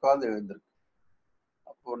இருந்து உட்கார்ந்து எழுந்திருக்கு.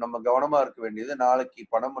 அப்போ நம்ம கவனமா இருக்க வேண்டியது நாளைக்கு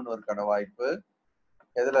பணம் பண்ணுவதற்கான வாய்ப்பு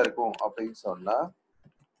எதுல இருக்கும் அப்படின்னு சொன்னா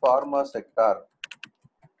pharma sector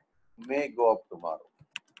may go up tomorrow.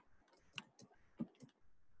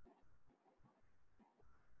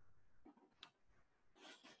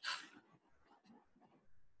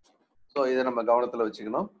 So இதை நம்ம கவனத்தில்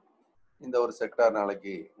வச்சுக்கணும். இந்த ஒரு செக்டார்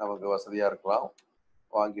நாளைக்கு நமக்கு வசதியா இருக்கலாம்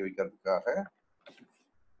வாங்கி வைக்கிறதுக்காக.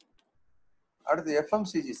 அடுத்து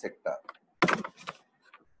எஃப்எம்சிஜி செக்டார்.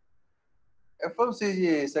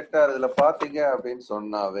 எஃப்எம்சிஜி செக்டார் இதுல பாத்தீங்க அப்படின்னு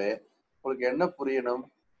சொன்னாவே உங்களுக்கு என்ன புரியணும்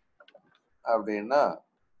அப்படின்னா,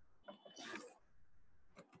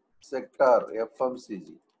 sector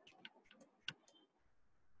FMCG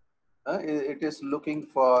it is looking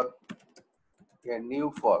for a new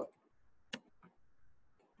fall.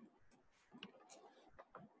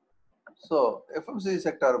 So FMCG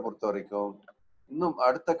செக்டாரை பொறுத்த வரைக்கும் இன்னும்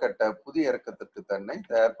அடுத்த கட்ட புதிய இறக்கத்திற்கு தன்னை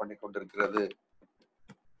தயார் பண்ணி கொண்டிருக்கிறது.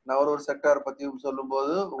 நான் ஒரு செக்டார் பத்தியும்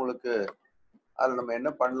சொல்லும்போது உங்களுக்கு அதில் நம்ம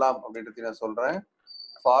என்ன பண்ணலாம் அப்படின்றத நான் சொல்றேன்.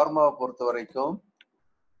 ஃபார்மாவை பொறுத்த வரைக்கும்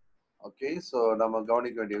ஓகே, ஸோ நம்ம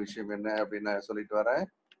கவனிக்க வேண்டிய விஷயம் என்ன அப்படின்னு நான் சொல்லிட்டு வரேன்.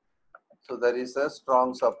 So there is a strong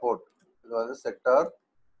support. இது வந்து செக்டார்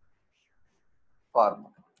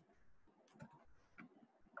ஃபார்மா.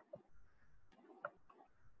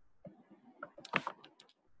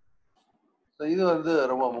 ஸோ இது வந்து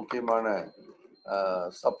ரொம்ப முக்கியமான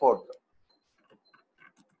சப்போர்ட்.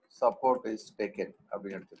 சப்போர்ட் இஸ் டேக்கன்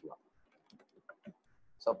அப்படின்னு எடுத்துக்கலாம்.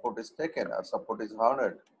 Support is taken R support is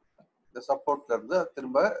honoured. இந்த சப்போர்ட்ல இருந்து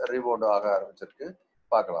திரும்ப ரீபவுண்ட் ஆக ஆரம்பிச்சிருக்கு.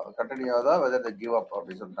 பார்க்கலாம் கண்டினியூ ஆகுதா, வெதர் தி கிவ் அப்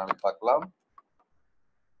அப்படின்னு சொல்லிட்டு பார்க்கலாம்.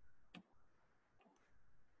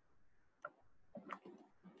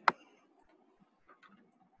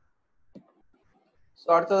 ஸோ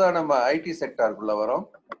அடுத்ததான் நம்ம ஐடி செக்டாருக்குள்ள வரோம்.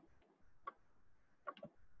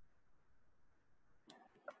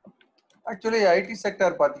 ஆக்சுவலி ஐடி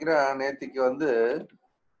செக்டார் பார்த்தீங்கன்னா நேற்றுக்கு வந்து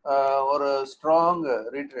ஒரு ஸ்ட்ராங்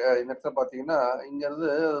இந்த இடத்துல பார்த்தீங்கன்னா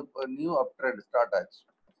இங்கிருந்து நியூ அப் ட்ரெண்ட் ஸ்டார்ட் ஆச்சு.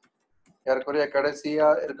 ஏறக்குறைய கடைசியா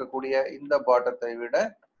இருக்கக்கூடிய இந்த பாட்டத்தை விட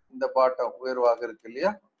இந்த பாட்டம் உயர்வாக இருக்கு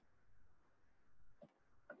இல்லையா?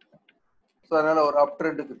 ஸோ அதனால ஒரு அப்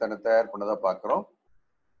ட்ரெண்டுக்கு தன்னை தயார் பண்ணதா பார்க்குறோம்.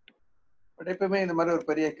 பட் எப்பவுமே இந்த மாதிரி ஒரு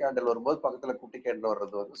பெரிய கேண்டில் வரும்போது பக்கத்துல குட்டி கேண்டில்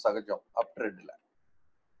வர்றது வந்து சகஜம் அப் ட்ரெண்ட்ல.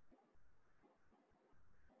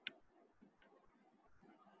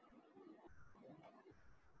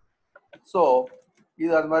 ஸோ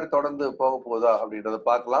இது அது மாதிரி தொடர்ந்து போக போகுதா அப்படின்றத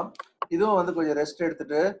பார்க்கலாம். இதுவும் வந்து கொஞ்சம் ரெஸ்ட்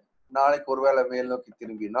எடுத்துட்டு நாளைக்கு ஒருவேளை மேல் நோக்கி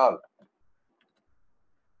திரும்பினால்,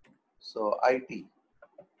 so IT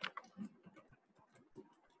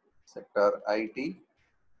sector ID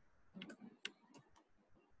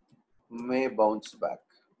May bounce back.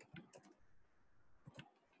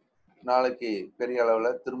 நாளைக்கு பெரிய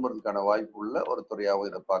அளவில் திரும்புறதுக்கான வாய்ப்பு உள்ள ஒரு துறையாகவும்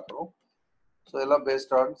இதை பார்க்குறோம். ஸோ இதெல்லாம்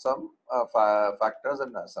based on some factors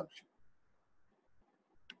and assumption.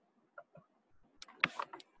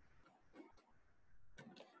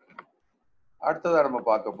 அடுத்ததாக நம்ம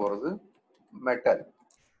பார்க்க போறது மெட்டல்.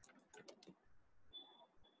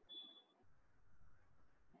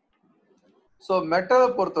 ஸோ மெட்டலை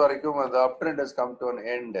பொறுத்த வரைக்கும் அந்த அப் trend has come to an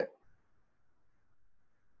end.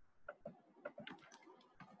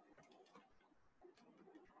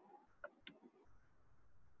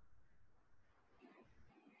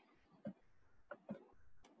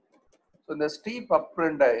 So இந்த ஸ்டீப் அப்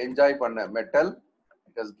ட்ரெண்டை என்ஜாய் பண்ண metal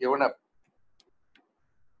it has given up.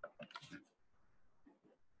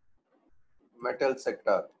 Metal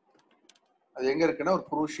sector அது எங்க இருக்குன்னா ஒரு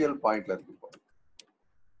குரூஷியல் பாயிண்ட்ல இருக்கு இப்போ.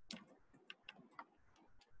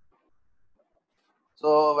 So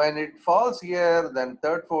when it falls here, then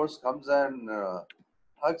third force comes and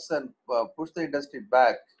hugs and push the industry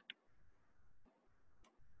back.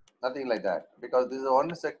 Nothing like that, because this is the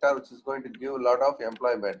one sector which is going to give a lot of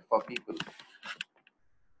employment for people.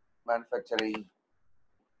 Manufacturing,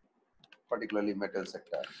 particularly metal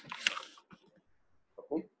sector.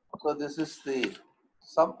 Okay, so this is the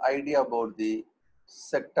some idea about the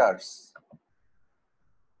sectors.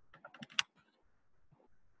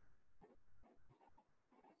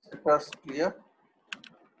 Sectors clear?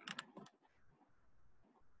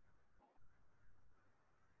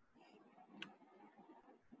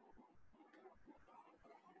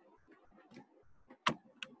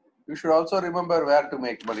 You should also remember where to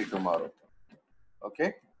make money tomorrow. Okay,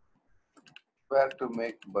 where to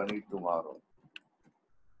make money tomorrow.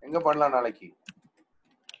 எங்க பண்ணலாம் நாளைக்கு?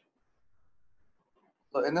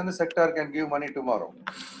 So எந்தெந்த sector can give money tomorrow?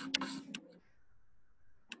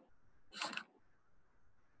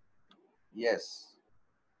 Yes,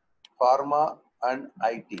 pharma and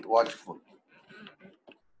IT, watchful.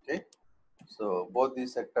 Okay, so both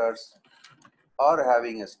these sectors are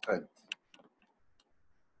having a strength.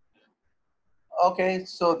 Okay,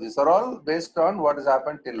 so these are all based on what has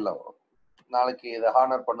happened till now. நாளைக்கு இதை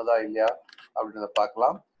honour பண்ணுதா இல்லையா அப்படின்றத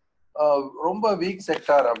பார்க்கலாம். ரொம்ப week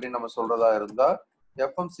sector அப்படின்னு நம்ம சொல்றதா இருந்தா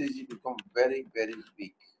FMCG become very very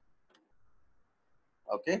weak.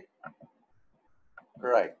 Okay,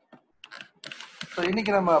 right. So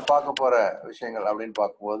இன்னைக்கு நம்ம பார்க்க போற விஷயங்கள் அப்படின்னு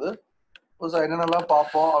பார்க்கும்போது புதுசாக என்னென்னலாம்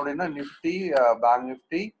பார்ப்போம் அப்படின்னா நிஃப்டி, பேங்க்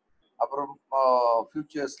நிஃப்டி, அப்புறம்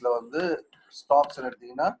ஃபியூச்சர்ஸ்ல வந்து ஸ்டாக்ஸ்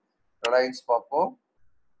எடுத்தீங்கன்னா ரிலையன்ஸ் பார்ப்போம்.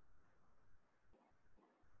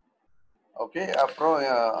 ஓகே, அப்புறம்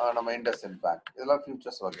நம்ம இண்டஸ்இண்ட் பேங்க், இதெல்லாம்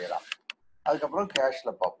ஃபியூச்சர்ஸ் வகைரா. அதுக்கப்புறம்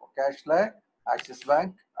கேஷ்ல பார்ப்போம். கேஷ்ல axis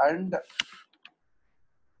bank and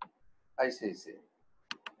ICICI.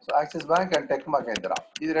 So axis bank and tech Mahindra,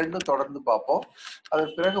 இது ரெண்டும் தொடர்ந்து பார்ப்போம்.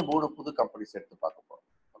 அதுக்கு பிறகு 3 புது கம்பெனிஸ் எடுத்து பார்க்க போறோம்.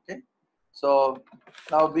 Okay, so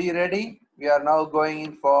now be ready. We are now going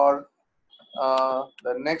in for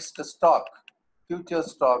the next stock, future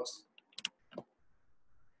stocks.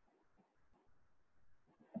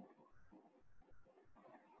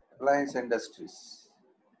 Reliance Industries.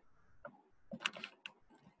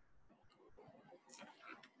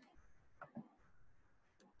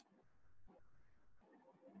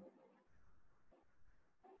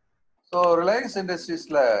 So Reliance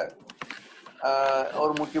இண்டஸ்ட்ரீஸ்ல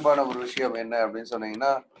ஒரு முக்கியமான ஒரு விஷயம் என்ன அப்படின்னு சொன்னீங்கன்னா,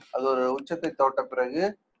 அது ஒரு உச்சத்தை தொட்ட பிறகு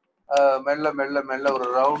மெல்ல மெல்ல மெல்ல ஒரு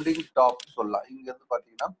ரவுண்டிங் டாப் சொல்லலாம். இங்க இருந்து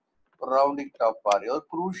பாத்தீங்கன்னா ஒரு ரவுண்டிங் டாப் பாரு, ஒரு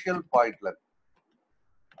குரூஷியல் பாயிண்ட்ல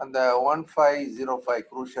அந்த 1505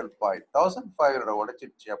 குரூஷியல் பாயிண்ட் 1500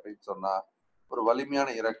 உடைச்சிருச்சு அப்படின்னு சொன்னா ஒரு வலிமையான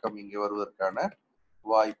இறக்கம் இங்க வருவதற்கான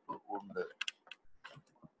வாய்ப்பு உண்டு.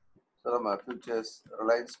 நம்ம ஃபியூச்சர்ஸ்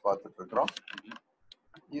ரிலையன்ஸ் பார்த்துட்டு இருக்கிறோம்.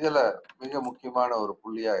 இதுல மிக முக்கியமான ஒரு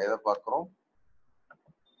புள்ளியா எதை பார்க்கிறோம்?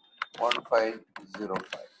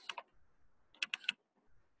 1505.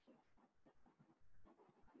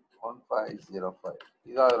 1505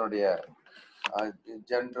 இதான் அதனுடைய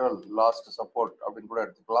ஜெனரல் லாஸ்ட் சப்போர்ட் அப்படின்னு கூட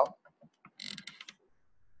எடுத்துக்கலாம்.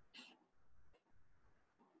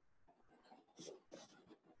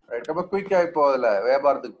 ரைட், நம்ம குயிக்கா இப்போ அதுல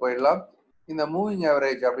வியாபாரத்துக்கு போயிடலாம். இந்த மூவிங்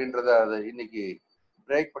ஆவரேஜ் அப்படின்றத அது இன்னைக்கு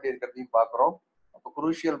பிரேக் பண்ணியிருக்கிறதையும் பார்க்குறோம். அப்போ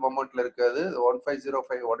குரூஷியல் மொமெண்ட்ல இருக்கிறது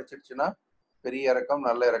 1505 உடைச்சிடுச்சுன்னா பெரிய இறக்கம்,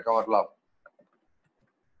 நல்ல இறக்கம் வரலாம்.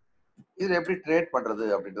 இதுல எப்படி ட்ரேட் பண்றது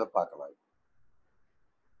அப்படின்றத பார்க்கலாம்.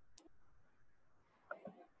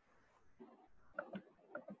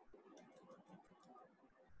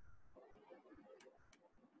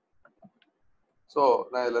 ஸோ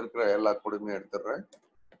நான் இதுல இருக்கிற எல்லா கொடுமையும் எடுத்துடுறேன்.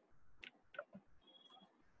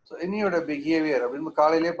 ஸோ இன்னையோட பிஹேவியர் அப்படின்னு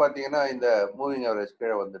காலையிலே பார்த்தீங்கன்னா இந்த மூவிங் ஆவரேஜ்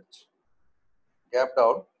கீழே வந்துடுச்சு, gap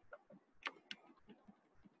down.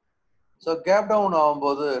 So gap down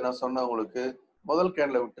ஆகும்போது நான் சொன்னேன் உங்களுக்கு முதல்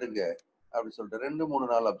கேன்ல விட்டுருங்க அப்படின்னு சொல்லிட்டு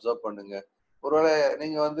 2-3 நாள் அப்சர்வ் பண்ணுங்க. ஒருவேளை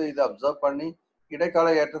நீங்க வந்து இதை அப்சர்வ் பண்ணி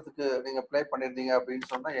இடைக்கால ஏற்றத்துக்கு நீங்க பிளே பண்ணியிருந்தீங்க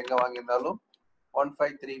அப்படின்னு சொன்னா எங்க வாங்கியிருந்தாலும்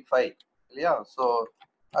 1535 இல்லையா? ஸோ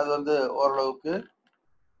அது வந்து ஓரளவுக்கு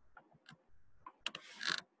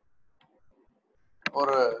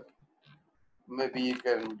ஒரு maybe you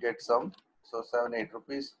can get some. So 7-8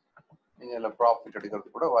 rupees நீங்க இதில் ப்ராஃபிட்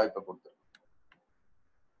எடுக்கிறதுக்கு கூட வாய்ப்பை கொடுத்து.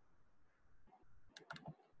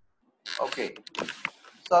 ஓகே,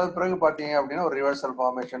 ஸோ அது பிறகு பார்த்தீங்க அப்படின்னா ஒரு ரிவர்சல்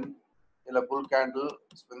ஃபார்மேஷன், இல்லை புல் கேண்டில்,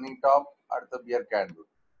 ஸ்பின்னிங் டாப், அடுத்த பியர் கேண்டில்,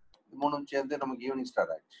 இது மூணும் சேர்ந்து நமக்கு ஈவினிங்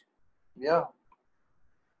ஸ்டார்ட் ஆயிடுச்சு இல்லையா?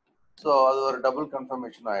 ஸோ அது ஒரு டபுள்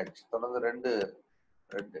கன்ஃபர்மேஷன் ஆயிடுச்சு. தொடர்ந்து ரெண்டு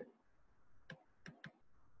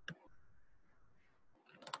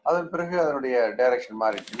அதன் பிறகு அதனுடைய டைரக்ஷன்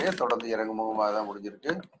மாறிடுச்சு இல்லையா? தொடர்ந்து இறங்குமுகமாக தான்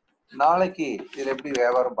முடிஞ்சிருக்கு. நாளைக்கு இதில் எப்படி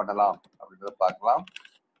வியாபாரம் பண்ணலாம் அப்படின்றத பார்க்கலாம்.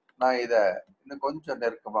 நான் இதை இன்னும் கொஞ்சம்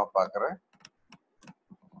நெருக்கமாக பார்க்குறேன்.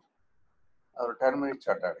 ஒரு 10 minutes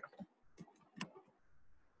சார்ட் எடுக்கிறேன்.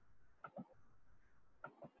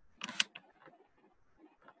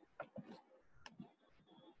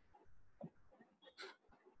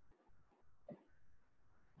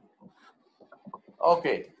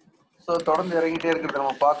 ஓகே, ஸோ தொடர்ந்து இறங்கிட்டே இருக்கிறது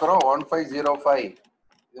நம்ம பார்க்குறோம். 1505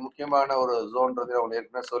 இது முக்கியமான ஒரு ஜோன்றது அவங்க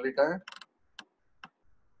ஏற்கனவே சொல்லிட்டேன்.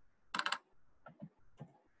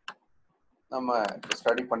 நம்ம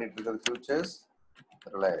ஸ்டடி பண்ணிட்டு இருக்கிறது ஃபியூச்சர்ஸ்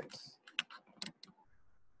ரிலையன்ஸ்.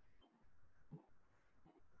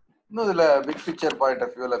 இன்னும் இதுல பிக் பிக்சர் பாயிண்ட்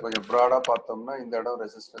ஆஃப் வியூல கொஞ்சம் ப்ராடா பார்த்தோம்னா இந்த இடம்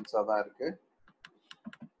ரெசிஸ்டன்ஸா தான் இருக்கு,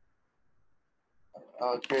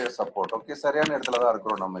 கீழே சப்போர்ட். ஓகே, சரியான இடத்துல தான்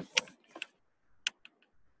இருக்கிறோம் நம்ம இப்போ.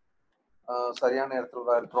 சரியான இடத்துல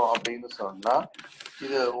தான் இருக்கிறோம் அப்படின்னு சொன்னா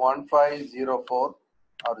இது 1504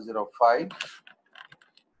 or 05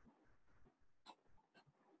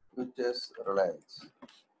 which is Reliance.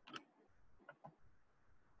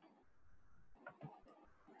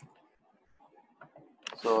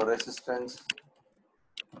 So resistance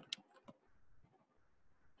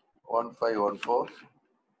 1514,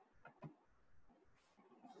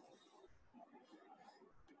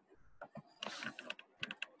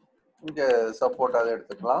 இங்க சப்போர்ட் அதை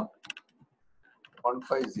எடுத்துக்கலாம்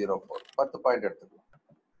 1504 10 பாயிண்ட் எடுத்துக்கலாம்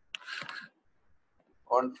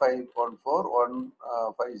 1514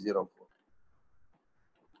 1504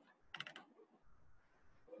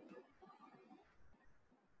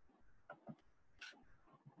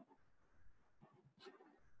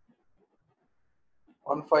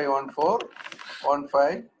 1514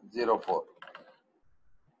 1504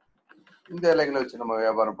 இந்த இலைகளை வச்சு நம்ம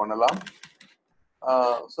வியாபாரம் பண்ணலாம்.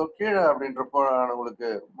 ஸோ கீழே அப்படின்றப்போ நான் உங்களுக்கு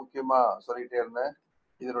முக்கியமா சொல்லிட்டே இருந்தேன்,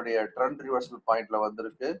 இதனுடைய ட்ரெண்ட் ரிவர்சல் பாயிண்ட்ல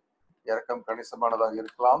வந்திருக்கு, இறக்கம் கணிசமானதாக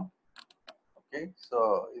இருக்கலாம். ஓகே, ஸோ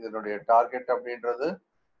இதனுடைய டார்கெட் அப்படின்றது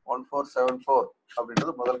 1474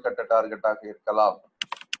 அப்படின்றது முதல் கட்ட டார்கெட்டாக இருக்கலாம்.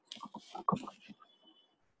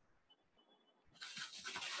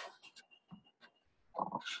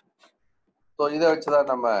 ஸோ இதை வச்சுதான்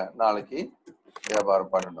நம்ம நாளைக்கு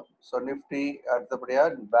வியாபாரம் பண்ணணும். ஸோ நிஃப்டி அடுத்தபடியா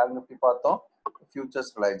பேங்க் நிஃப்டி பார்த்தோம்,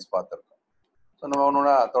 ஃபியூச்சர்ஸ் ரிலையன்ஸ் பார்த்துருக்கோம். ஸோ நம்ம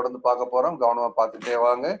ஒன்றுனா தொடர்ந்து பார்க்க போறோம், கவனமா பார்த்துட்டே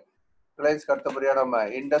வாங்க. ரிலையன்ஸ்க்கு அடுத்தபடியா நம்ம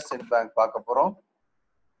இண்டஸ்இண்ட் பேங்க் பார்க்க போறோம்.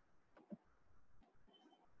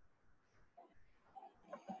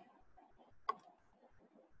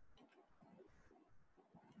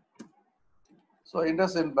 ஸோ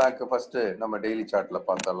இண்டஸ்இண்ட் பேங்க் ஃபர்ஸ்ட் நம்ம டெய்லி சார்ட்ல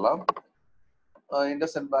பார்த்துடலாம்.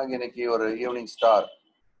 இண்டஸ்இண்ட் பேங்க் இன்னைக்கு ஒரு ஈவினிங் ஸ்டார்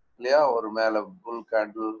இல்லையா, ஒரு மேல புல்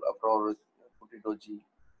கேண்டில், அப்புறம் ஒரு குட்டி டோச்சி,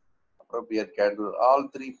 அப்புறம் pier candle, all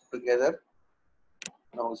three together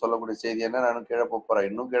நமக்கு சொல்லக்கூடிய செய்தி என்ன, நானும் கீழே போறேன்,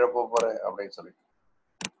 இன்னும் கீழே போறேன் அப்படின்னு சொல்லிட்டு.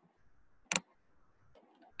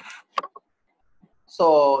 ஸோ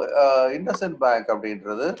இண்டஸ்இண்ட் பேங்க்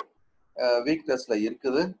அப்படின்றது வீக்னஸ்ல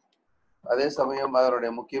இருக்குது, அதே சமயம்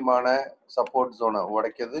அதனுடைய முக்கியமான support ஜோனை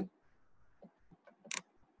உடைக்குது.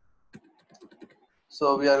 So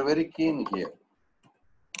we are very keen here.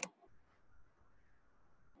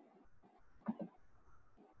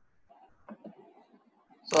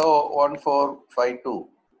 So 1452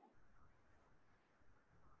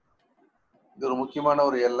 இது ஒரு முக்கியமான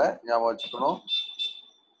ஒரு எல்லை, ஞாபகம் வச்சுக்கணும்.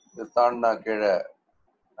 இது தாண்டினா கீழே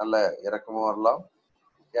நல்ல இறக்கமும் வரலாம்,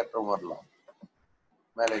 ஏற்றமும் வரலாம்,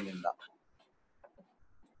 மேலே நின்னா.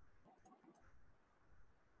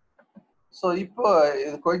 ஸோ இப்போ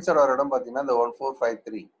இது கோயின்சைட் வர இடம் பார்த்தீங்கன்னா இந்த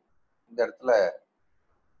 1453 இந்த இடத்துல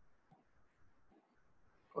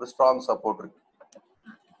ஒரு ஸ்ட்ராங் சப்போர்ட் இருக்கு.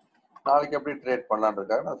 நாளைக்கு எப்படி ட்ரேட் பண்ணலான்னு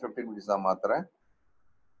இருக்காங்க, நான் 15 மினிட்ஸ் தான் மாத்துறேன்.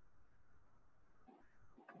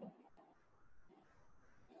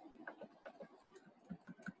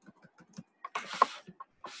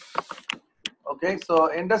 ஓகே, ஸோ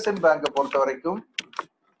இண்டஸ்இண்ட் பேங்கை பொறுத்த வரைக்கும்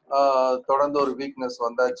தொடர்ந்து ஒரு வீக்னஸ்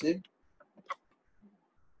வந்தாச்சு.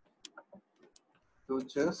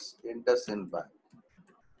 Features IndusInd bank.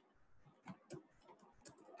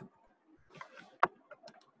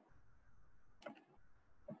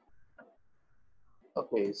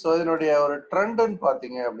 Okay, so இதனுடைய ஒரு ட்ரெண்ட்னு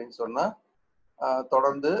பார்த்தீங்க அப்படின்னு சொன்னா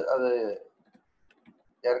தொடர்ந்து அது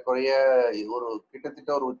ஏறக்குறைய ஒரு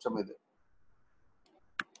கிட்டத்தட்ட ஒரு உச்சம். இது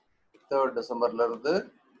 3rd டிசம்பர்ல இருந்து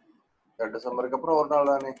 3rd டிசம்பருக்கு அப்புறம் ஒரு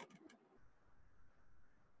நாள் தானே,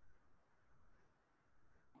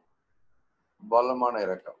 பலமான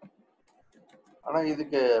இறக்கம். ஆனா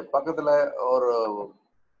இதுக்கு பக்கத்துல ஒரு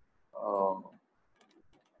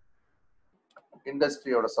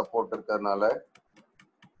இண்டஸ்ட்ரியோட சப்போர்ட் இருக்கிறதுனால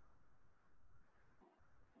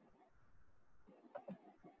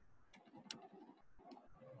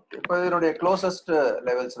இப்போ இதனுடைய க்ளோசஸ்ட்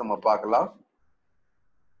லெவல்ஸ் நம்ம பார்க்கலாம்.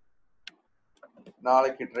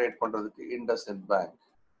 நாளைக்கு ட்ரேட் பண்றதுக்கு IndusInd bank.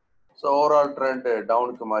 So overall trend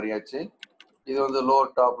டவுனுக்கு மாறியாச்சு. இது வந்து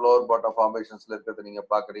லோவர் டாப் லோவர் பாட்டம் ஃபார்மேஷன்ஸ்ல இருக்கிறத நீங்க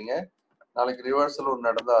பாக்குறீங்க. நாளைக்கு ரிவர்சல் ஒரு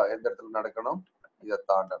நடந்தா எந்த இடத்துல நடக்கணும், இதை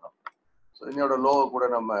தாண்டணும். ஸோ இன்னோட லோவை கூட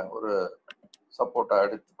நம்ம ஒரு சப்போர்ட்டா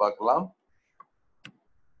எடுத்து பார்க்கலாம்.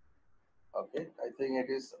 Okay, I think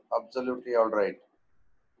it is absolutely all right.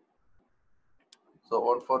 So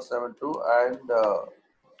 1472 and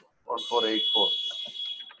 1484.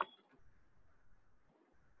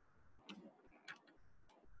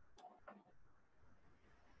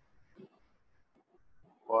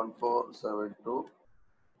 One four seven two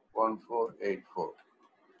 1484.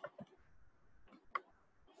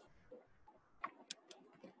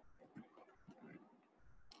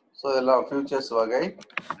 So இதெல்லாம் ஃபியூச்சர்ஸ் வகை.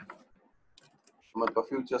 நம்ம இப்போ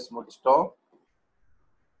ஃபியூச்சர்ஸ் முடிச்சிட்டோம்.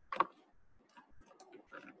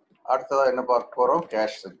 அடுத்ததா என்ன பார்க்க போறோம்,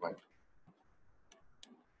 கேஷ் செக்மெண்ட்.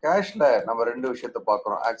 கேஷ்ல நம்ம ரெண்டு விஷயத்த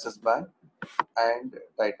பார்க்குறோம், axis bank and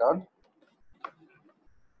Titan.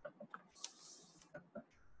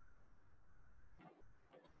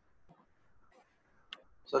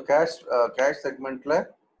 So cash செக்மெண்ட்ல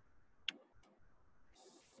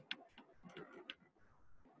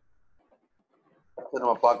அடுத்து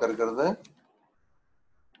நம்ம பார்க்க இருக்கிறது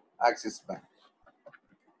ஆக்சிஸ் பேங்க்.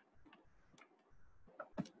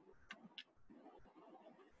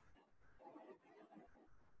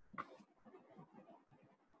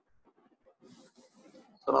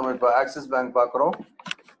 ஸோ நம்ம இப்போ ஆக்சிஸ் பேங்க் பார்க்குறோம்.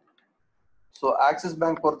 ஸோ ஆக்சிஸ்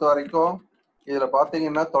பேங்க் பொறுத்த வரைக்கும் இதில்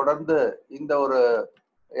பார்த்தீங்கன்னா தொடர்ந்து இந்த ஒரு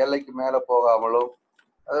எல்லைக்கு மேலே போகாமலும்,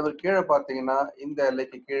 அதே மாதிரி கீழே பார்த்தீங்கன்னா இந்த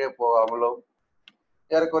எல்லைக்கு கீழே போகாமலும்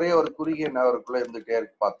ஏறக்குறைய ஒரு குறுகிய நகருக்குள்ள இருந்துகிட்டே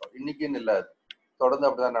இருக்கு பார்த்தோம். இன்னைக்குன்னு இல்லை, தொடர்ந்து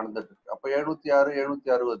அப்படிதான் நடந்துட்டு இருக்கு. அப்போ 706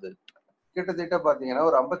 760 கிட்டத்தட்ட பார்த்தீங்கன்னா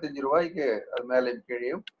ஒரு 55 ரூபாய்க்கு அது மேலேயும்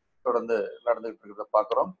கீழேயும் தொடர்ந்து நடந்துகிட்டு இருக்கிறத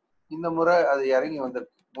பார்க்குறோம். இந்த முறை அது இறங்கி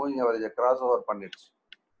வந்துருக்கு, மூவிங் அவரேஜை கிராஸ் ஓவர் பண்ணிடுச்சு,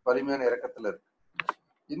 வலிமையான இறக்கத்தில் இருக்கு.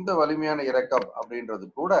 இந்த வலிமையான இறக்கம் அப்படின்றது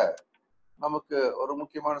கூட நமக்கு ஒரு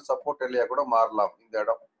முக்கியமான சப்போர்ட் எல்லையா கூட மாறலாம் இந்த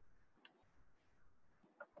இடம்.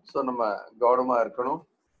 ஸோ நம்ம கவனமா இருக்கணும்.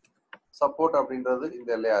 சப்போர்ட் அப்படின்றது இந்த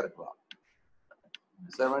எல்லையா இருக்கலாம்.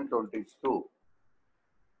 722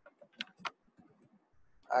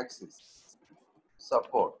 ஆக்சிஸ்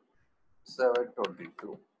சப்போர்ட்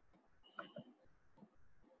 722.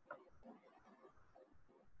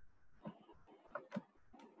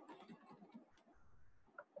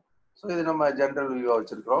 ஸோ இது நம்ம ஜென்ரல் வியூவா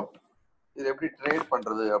வச்சிருக்கிறோம். இது எப்படி ட்ரேட்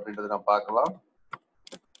பண்றது அப்படின்றத நான் பார்க்கலாம்.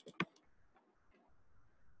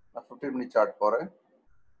 நான் 15 மினிட் சார்ட் போறேன்.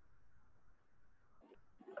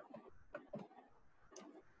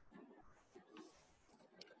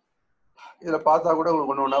 இதுல பார்த்தா கூட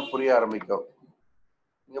உங்களுக்கு ஒன்று ஒன்றா புரிய ஆரம்பிக்கும்.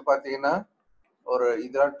 இங்க பார்த்தீங்கன்னா ஒரு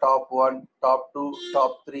இதெல்லாம் டாப் 1 டாப் 2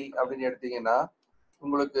 டாப் 3 அப்படின்னு எடுத்தீங்கன்னா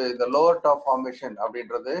உங்களுக்கு இந்த லோவர் டாப் ஃபார்மேஷன்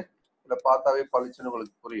அப்படின்றது இதை பார்த்தாவே பளிச்சுன்னு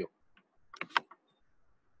உங்களுக்கு புரியும்.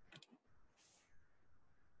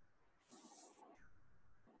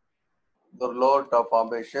 ஒரு லோவர் டாப்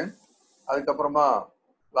ஃபார்மேஷன், அதுக்கப்புறமா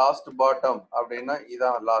லாஸ்ட் பாட்டம் அப்படின்னா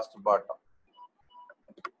இதான் லாஸ்ட் பாட்டம்.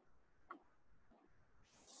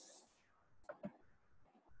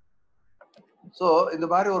 ஸோ இந்த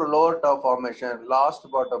மாதிரி ஒரு lower top formation, last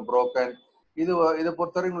bottom broken, இதை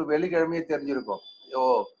பொறுத்தவரைக்கும் உங்களுக்கு வெள்ளிக்கிழமையே தெரிஞ்சிருக்கும். ஓ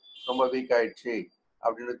ரொம்ப வீக் ஆயிடுச்சு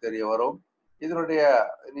அப்படின்னு தெரிய வரும். இதனுடைய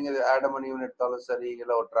நீங்க ஆடமன் யூன் எடுத்தாலும் சரி,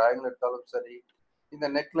 இல்லை ஒரு ட்ரையாங்கிள் எடுத்தாலும் சரி, இந்த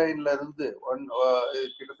நெக் லைன்ல இருந்து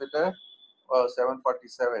கிட்டத்தட்ட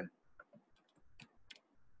 747.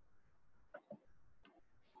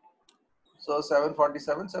 ஸோ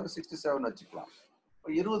 747 767 வச்சுக்கலாம்.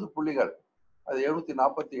 20 புள்ளிகள், அது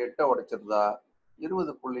 748 உடைச்சிருந்தா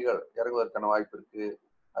 20 புள்ளிகள் இறங்குவதற்கான வாய்ப்பு இருக்கு.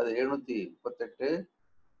 அது 738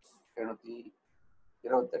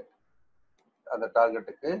 728 அந்த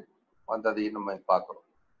டார்கெட்டுக்கு வந்ததையும் நம்ம பார்க்கிறோம்.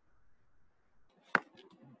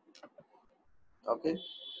 ஓகே,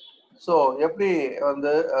 ஸோ எப்படி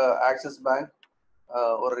வந்து ஆக்சிஸ் பேங்க்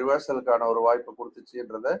ஒரு ரிவர்சலுக்கான ஒரு வாய்ப்பு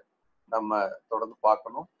கொடுத்துச்சுன்றத நம்ம தொடர்ந்து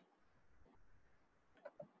பார்க்கணும்.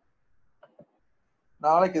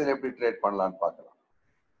 நாளைக்கு இதில் எப்படி ட்ரேட் பண்ணலான்னு பார்க்கலாம்.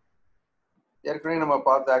 ஏற்கனவே நம்ம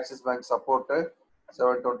பார்த்த ஆக்சிஸ் பேங்க் சப்போர்ட்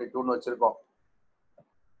 722 வச்சிருக்கோம்.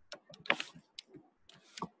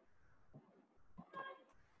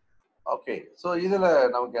 ஓகே, ஸோ இதுல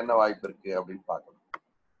நமக்கு என்ன வாய்ப்பு இருக்கு அப்படின்னு பார்க்கணும்.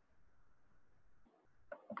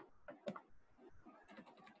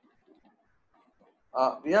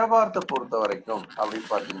 வியாபாரத்தை பொறுத்த வரைக்கும் அப்படின்னு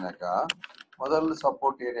பார்த்தீங்கன்னாக்கா முதல்ல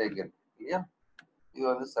சப்போர்ட் ஏரியா இருக்கு இல்லையா, இது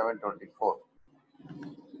வந்து 724.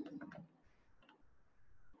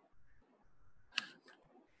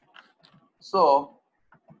 ஸோ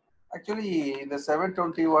ஆக்சுவலி இந்த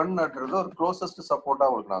 721ன்றது ஒரு க்ளோசஸ்ட் சப்போர்ட்டா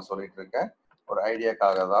உங்களுக்கு நான் சொல்லிட்டு இருக்கேன், ஒரு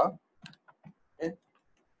ஐடியாக்காக தான்.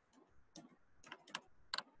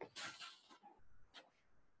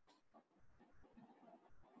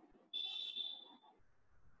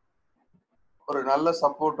 ஒரு நல்ல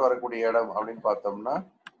சப்போர்ட் வரக்கூடிய இடம் அப்படின்னு பார்த்தோம்னா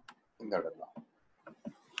இந்த இடம் தான்.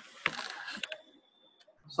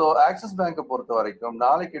 ஸோ ஆக்சிஸ் பேங்கை பொறுத்த வரைக்கும்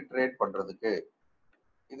நாளைக்கு ட்ரேட் பண்றதுக்கு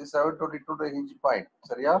இது 722 ஹிஞ்ச் பாயிண்ட்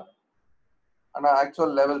சரியா. ஆனா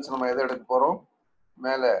ஆக்சுவல் லெவல்ஸ் நம்ம எதை எடுக்க போறோம்,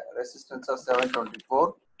 மேல ரெசிஸ்டன்ஸா 724,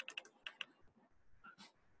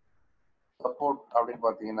 சப்போர்ட் அப்படின்னு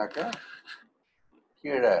பாத்தீங்கன்னாக்க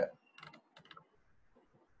கீழே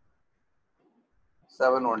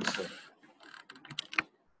 717.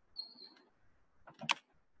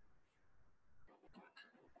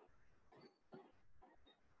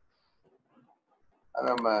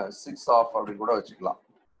 நம்ம 6 ஆஃப் அப்படின்னு கூட வச்சுக்கலாம்.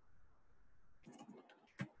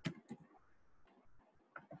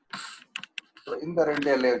 இந்த ரெண்டு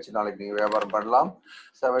எல்லையை வச்சு நாளைக்கு நீங்க வியாபாரம் பண்ணலாம்.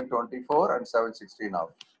 724 and 716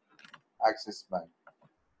 of axis bank.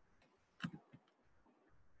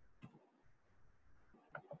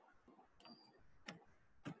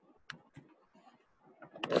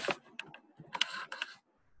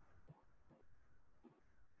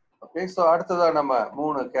 Okay, so அடுத்ததா நம்ம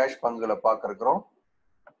 3 கேஷ் பங்குகளை பார்க்க இருக்கிறோம்.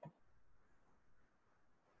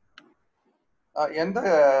 எந்த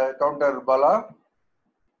கவுண்டர் பாலா,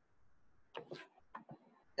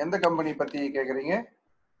 எந்த கம்பெனி பத்தி கேக்குறீங்க?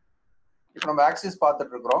 இப்போ நம்ம ஆக்சிஸ்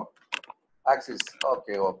பார்த்துட்டு இருக்கிறோம். ஆக்சிஸ்,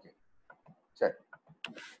 ஓகே ஓகே, சரி.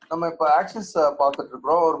 நம்ம இப்போ ஆக்சிஸ் பார்த்துட்டு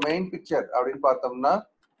இருக்கிறோம். ஒரு மெயின் பிக்சர் அப்படின்னு பார்த்தோம்னா,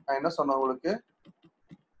 நான் என்ன சொன்னேன் உங்களுக்கு,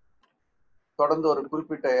 தொடர்ந்து ஒரு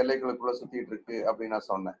குறிப்பிட்ட எல்லைகளுக்குள்ள சுத்திட்டு இருக்கு அப்படின்னு நான்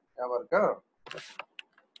சொன்னேன். ஞாபகம் இருக்கா?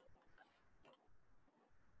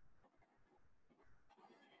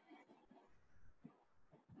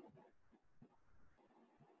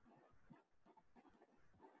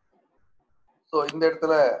 ஸோ இந்த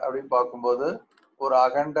இடத்துல அப்படின்னு பார்க்கும்போது ஒரு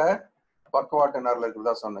அகண்ட பக்கவாட்டு நரல்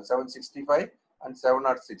இருக்குதா சொன்னேன். 765 and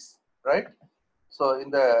 706, ரைட்? ஸோ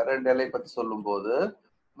இந்த 2 எல்லை பத்தி சொல்லும் போது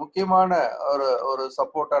முக்கியமான ஒரு ஒரு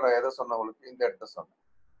சப்போர்ட்டா நான் எதை சொன்னேன் உங்களுக்கு, இந்த இடத்த சொன்னேன்,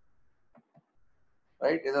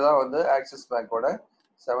 ரைட்? இதுதான் வந்து ஆக்சிஸ் பேங்கோட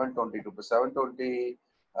 722. இப்போ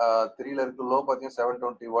 723ல இருக்கு லோ பார்த்தீங்கன்னா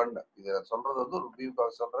 721. இதை சொல்றது வந்து ஒரு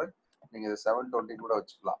வியூக்காக சொல்றேன். நீங்க இதை 720 கூட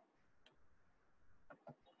வச்சுக்கலாம்.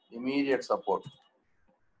 Immediate support.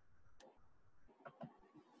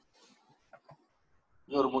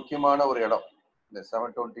 இது ஒரு முக்கியமான ஒரு இடம். இந்த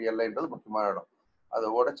 720 எல்லைன்றது முக்கியமான இடம். அதை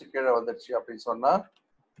உடைச்சு கீழே வந்துடுச்சு அப்படின்னு சொன்னா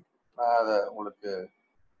நான் அதை உங்களுக்கு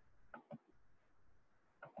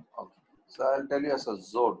so I'll tell you as a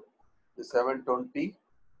zone. The 720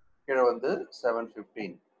 கீழே வந்து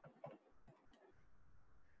 715.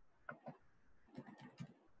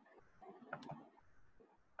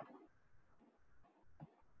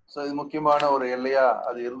 ஸோ இது முக்கியமான ஒரு எல்லையா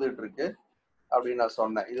அது இருந்துட்டு இருக்கு அப்படின்னு நான்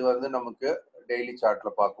சொன்னேன். இது வந்து நமக்கு டெய்லி சார்ட்ல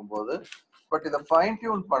பார்க்கும்போது, பட் இதை ஃபைன்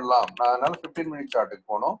டியூன் பண்ணலாம். நான் அதனால 15 மினிட் சார்ட்டுக்கு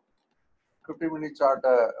போனோம். 15 மினிட்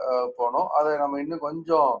சார்ட்டை போனோம். அதை நம்ம இன்னும்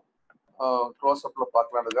கொஞ்சம் க்ளோஸ் அப்ல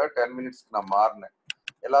பார்க்கலான்றதுக்காக 10 மினிட்ஸ்க்கு நான் மாறினேன்.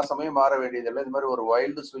 எல்லா சமயம் மாற வேண்டியதில்லை. இது மாதிரி ஒரு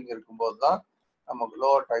வைல்டு ஸ்விங் இருக்கும்போது தான் நம்ம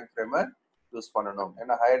லோவர் டைம் ஃப்ரேமை யூஸ் பண்ணணும்.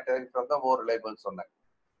 ஏன்னா ஹையர் டைம் ஃப்ரேம் தான் மோர் ரிலையபிள் சொன்னேன்.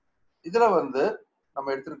 இதுல வந்து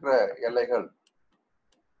நம்ம எடுத்திருக்கிற எல்லைகள்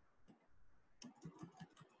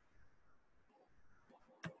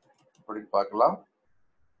அப்படின்னு பார்க்கலாம்.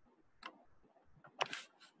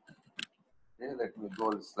 Let me go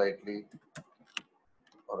slightly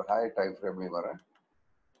ஒரு high time frame வரேன்.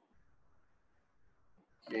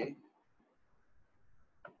 Okay.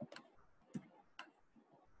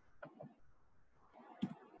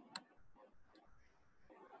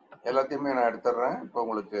 எல்லாத்தையுமே நான் எடுத்துடுறேன். இப்போ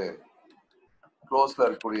உங்களுக்கு க்ளோஸ்ல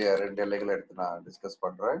இருக்கக்கூடிய 2 எல்லைகளை எடுத்து நான் டிஸ்கஸ்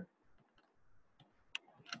பண்றேன்.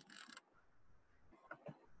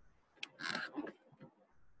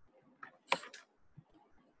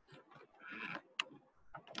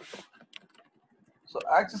 ஸோ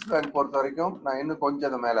ஆக்சிஸ் பேங்க் பொறுத்த வரைக்கும் நான் இன்னும் கொஞ்சம்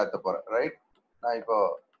அதை மேலே ஏற்ற போறேன், ரைட்? நான் இப்போ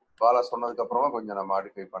பாலா சொன்னதுக்கு அப்புறமா கொஞ்சம் நான்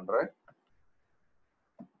மாடிஃபை பண்றேன்.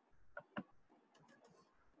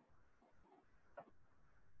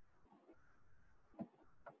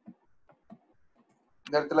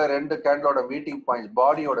 இந்த இடத்துல 2 கேண்டலோட மீட்டிங் பாயிண்ட்ஸ்,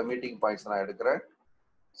 பாடியோட மீட்டிங் பாயிண்ட்ஸ் நான் எடுக்கிறேன்.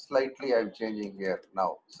 Slightly I am changing here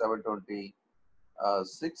now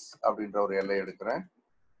 726 அப்படின்ற ஒரு எல்லை எடுக்கிறேன்.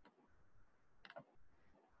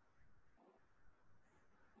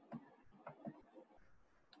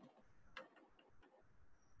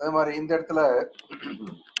 அதே மாதிரி இந்த இடத்துல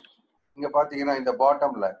இங்க பாத்தீங்கன்னா இந்த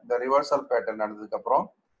பாட்டம்ல இந்த ரிவர்சல் பேட்டர்ன் நடந்ததுக்கு அப்புறம்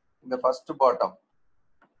இந்த ஃபர்ஸ்ட் பாட்டம்,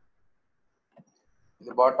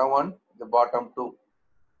 இது பாட்டம் 1, இது பாட்டம் 2,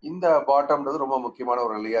 இந்த பாட்டம்ன்றது ரொம்ப முக்கியமான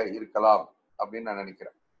ஒரு நிலையா இருக்கலாம் அப்படின்னு நான்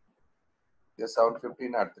நினைக்கிறேன். இது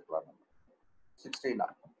 715 எடுத்துக்கலாம், 16.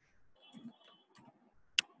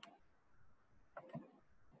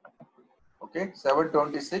 ஓகே,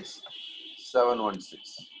 726,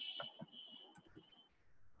 716.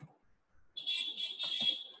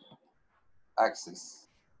 ஆக்சிஸ்.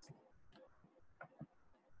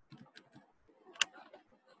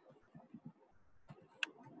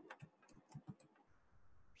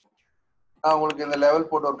 நான் உங்களுக்கு இந்த லெவல்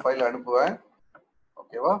போட்டு ஒரு ஃபைல் அனுப்புவேன்,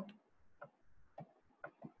 ஓகேவா?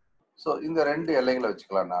 ஸோ இந்த 2 எல்லைகளை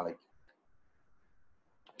வச்சுக்கலாம் நாளைக்கு.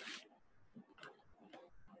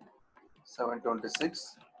 726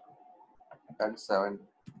 and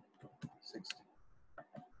 760.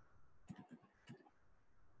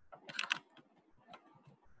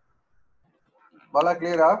 பாலா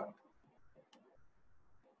கிளியரா?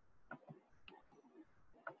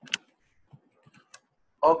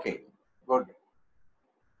 Okay, good.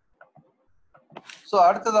 ஸோ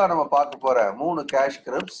அடுத்ததா நம்ம பார்க்க போற 3 கேஷ்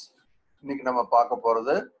கிரிப்ஸ். இன்னைக்கு நம்ம பார்க்க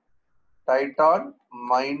போறது Titan,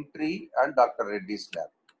 Mindtree and doctor Reddy's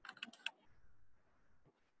lab.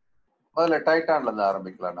 முதல்ல டைட்டான்ல இருந்து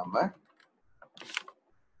ஆரம்பிக்கலாம். நம்ம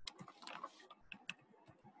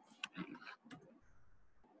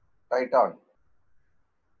டைட்டான்.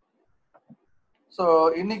 ஸோ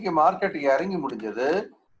இன்னைக்கு மார்க்கெட் இறங்கி முடிஞ்சது,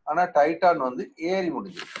 ஆனா டைட்டான் வந்து ஏறி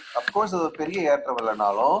முடிஞ்சது. அப்கோர்ஸ் அது பெரிய ஏற்றம்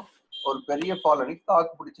இல்லைனாலும் ஒரு பெரிய ஃபால் அன்னைக்கு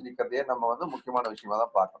தாக்கு பிடிச்சு நிற்கிறதையே நம்ம வந்து முக்கியமான விஷயமா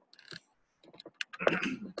தான் பார்க்கணும்.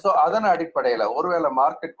 ஸோ அதன் அடிப்படையில ஒருவேளை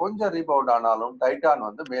மார்க்கெட் கொஞ்சம் ரீபவுண்ட் ஆனாலும் டைட்டான்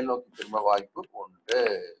வந்து மேல் நோக்கி திரும்ப வாய்ப்பு உண்டு.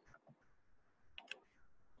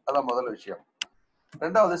 அதான் முதல் விஷயம்.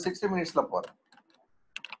 ரெண்டாவது 60 மினிட்ஸ்ல போறேன்.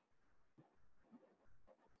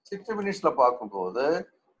 60 மினிட்ஸ்ல பார்க்கும்போது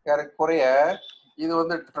ஏறக்குறைய இது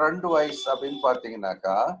வந்து ட்ரெண்ட் வைஸ் அப்படின்னு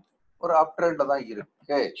பார்த்தீங்கன்னாக்கா ஒரு அப் ட்ரெண்ட்ல தான்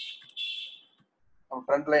இருக்கு. நம்ம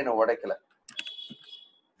ட்ரெண்ட் லைனை உடைக்கல.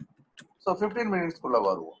 ஸோ 15 மினிட்ஸ்க்குள்ள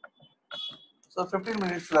வருவோம். ஸோ 15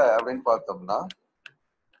 மினிட்ஸ்ல அப்படின்னு பார்த்தோம்னா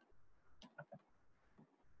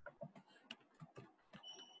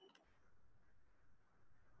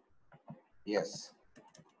எஸ்.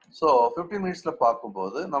 ஸோ 15 மினிட்ஸ்ல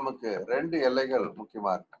பார்க்கும்போது நமக்கு ரெண்டு எல்லைகள்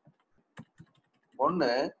முக்கியமா இருக்கு.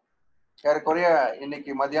 ஒன்னு ஏறக்குறைய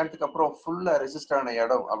இன்னைக்கு மதியானத்துக்கு அப்புறம் ஃபுல்லா ரெசிஸ்ட் ஆன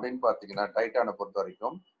இடம் அப்படின்னு பார்த்தீங்கன்னா டைட்டானை பொறுத்த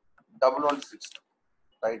வரைக்கும் 1116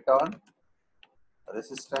 டைட்டான்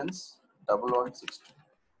ரெசிஸ்டன்ஸ் 1160.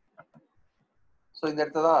 ஸோ இந்த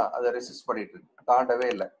இடத்த தான் அதை ரெசிஸ்ட் பண்ணிட்டு இருக்கு, தாண்டவே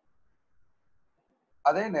இல்லை.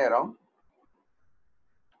 அதே நேரம்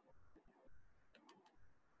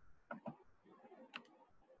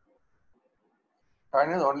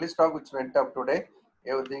China is the only stock which went up today.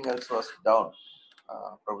 Everything else was down.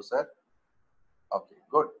 Prabhu sir. Okay,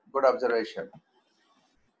 good observation.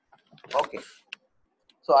 Okay.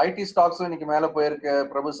 So IT stocks இன்னைக்கு மேல போயிருக்கு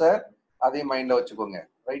பிரபு சார், அதையும் மைண்ட்ல வச்சுக்கோங்க.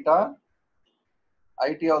 ரைட்டா?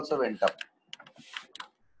 IT also went up.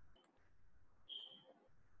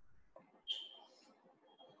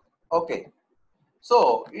 Okay. So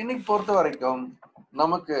இன்னைக்கு பொறுத்த வரைக்கும்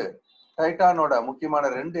நமக்கு டைட்டானோட முக்கியமான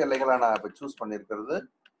ரெண்டு எல்லைகளை நான் இப்போ சூஸ் பண்ணியிருக்கிறது.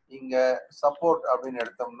 இங்க சப்போர்ட் அப்படின்னு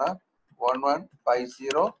எடுத்தோம்னா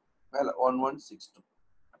 1150 மேல 1162.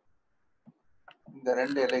 இந்த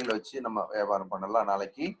ரெண்டு எல்லைகளை வச்சு நம்ம வியாபாரம் பண்ணலாம்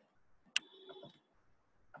நாளைக்கு.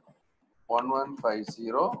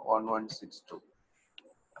 1150 1162.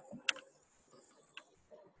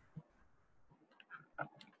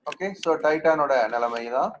 ஓகே. ஸோ டைட்டானோட நிலைமை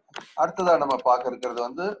தான். அடுத்ததா நம்ம பார்க்க இருக்கிறது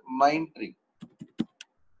வந்து மைண்ட்ரி.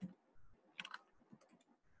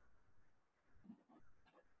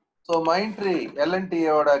 ஸோ மைண்ட்ரி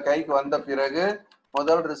எல்என்டியோட கைக்கு வந்த பிறகு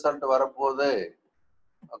முதல் ரிசல்ட் வரப்போகுது.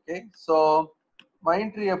 ஓகே. ஸோ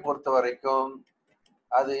மைண்ட்ரியை பொறுத்த வரைக்கும்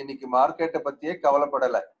அது இன்னைக்கு மார்க்கெட்டை பத்தியே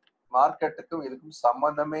கவலைப்படலை. மார்க்கெட்டுக்கும் இதுக்கும்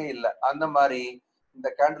சம்பந்தமே இல்லை. அந்த மாதிரி இந்த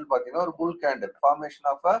கேண்டில் பார்த்தீங்கன்னா ஒரு புல் candle, formation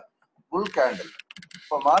of a pull candle.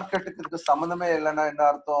 இப்போ மார்க்கெட்டுக்கு இதுக்கு சம்பந்தமே இல்லைன்னா என்ன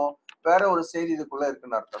அர்த்தம்? வேற ஒரு செய்தி இதுக்குள்ள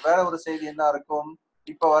இருக்குன்னு அர்த்தம். வேற ஒரு செய்தி என்ன இருக்கும்?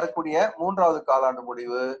 இப்ப வரக்கூடிய 3வது காலாண்டு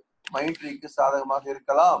முடிவு மைண்ட்ரிக்கு சாதகமாக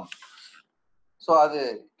இருக்கலாம். ஸோ அது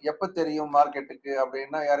எப்ப தெரியும் மார்க்கெட்டுக்கு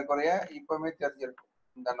அப்படின்னா ஏறக்குறைய இப்பவுமே தெரிஞ்சிருக்கும்.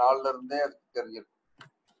 இந்த நாள்ல இருந்தே அதுக்கு தெரிஞ்சிருக்கும்.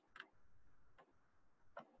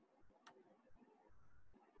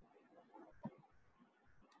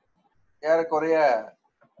 ஏறக்குறைய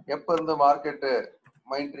எப்ப இருந்து மார்க்கெட்டு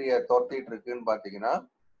மைண்ட்ரிய துரத்திட்டு இருக்குன்னு பாத்தீங்கன்னா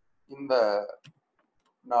இந்த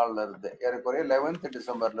நாள்ல இருந்து ஏறக்குறைய 11th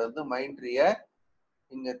டிசம்பர்ல இருந்து மைண்ட்ரிய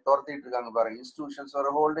இங்க துரத்திட்டு இருக்காங்க பாருங்க. இன்ஸ்டிடியூஷன்ஸ் ஆர்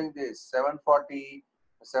ஹோல்டிங் திஸ் 740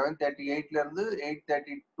 738ல இருந்து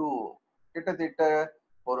 832, கிட்டத்தட்ட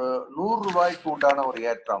ஒரு 100 ரூபாய்க்கு உண்டான ஒரு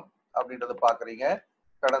ஏற்றம் அப்படின்றத பாக்குறீங்க.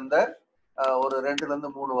 கடந்த ஒரு 2ல இருந்து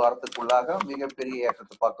 3 வாரத்துக்குள்ளாக மிகப்பெரிய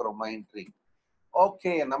ஏற்றத்தை பார்க்கிறோம் மைண்ட்ரி.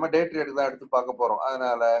 ஓகே, நம்ம டே ட்ரேட் தான் எடுத்து பார்க்க போறோம்.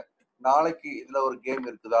 அதனால நாளைக்கு இதுல ஒரு கேம்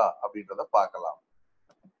இருக்குதா அப்படின்றத பார்க்கலாம்.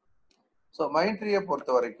 ஸோ மைண்ட்ரியை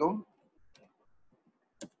பொறுத்த வரைக்கும்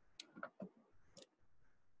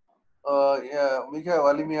மிக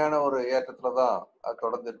வலிமையான ஒரு ஏற்றத்துல தான்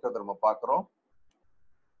தொடர்ந்து இருக்கிறத நம்ம பார்க்கிறோம்.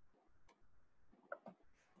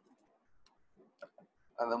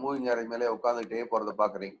 அந்த மூவிங் ஆவரேஜ் மேலே உட்காந்துக்கிட்டே போறதை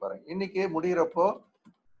பாக்குறீங்க பாருங்க. இன்னைக்கு முடிகிறப்போ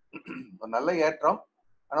ஒரு நல்ல ஏற்றம்,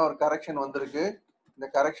 ஆனா ஒரு கரெக்ஷன் வந்திருக்கு. இந்த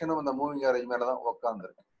கரெக்ஷனும் இந்த மூவிங் ஆவரேஜ் மேலதான்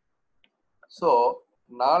உட்காந்துருக்கு. ஸோ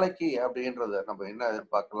நாளைக்கு அப்படின்றத நம்ம என்ன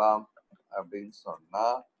எதிர்பார்க்கலாம் அப்படின்னு சொன்னா,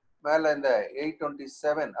 மேல இந்த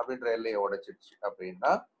 827 அப்படின்ற எல்லையை உடைச்சிடுச்சு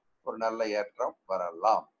அப்படின்னா ஒரு நல்ல ஏற்றம்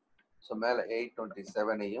வரலாம். ஸோ மேல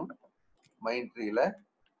 827ஐயும் மைண்ட்ரியில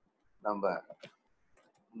நம்ம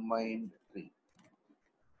மைண்ட்ரி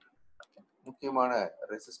முக்கியமான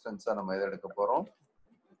ரெசிஸ்டன்ஸா நம்ம எதை எடுக்க போறோம்?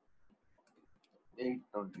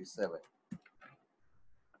 827.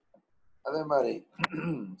 அதே மாதிரி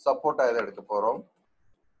சப்போர்ட்டா எதை எடுக்க போறோம்?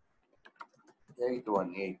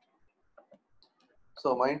 818. ஸோ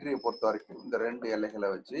மைண்ட்ரியை பொறுத்த வரைக்கும் இந்த ரெண்டு எல்லைகளை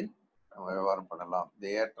வச்சு நம்ம வியாபாரம் பண்ணலாம். இந்த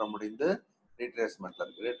ஏற்றம் முடிந்து ரீட்ரேஸ்மெண்ட்ல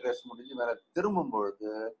இருக்கு. ரீட்ரேஸ் முடிஞ்சு மேல திரும்பும் பொழுது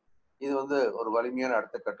இது வந்து ஒரு வலிமையான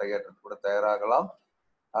அடுத்த கட்ட ஏற்றத்துக்கு கூட தயாராகலாம்.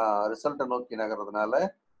 ரிசல்ட்டை நோக்கி நகர்றதுனால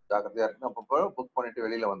ஜாக்கிரதையா இருக்கு. அப்பப்போ புக் பண்ணிட்டு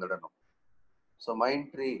வெளியில வந்துடணும். ஸோ மைண்ட்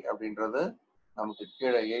ட்ரீ அப்படின்றது நமக்கு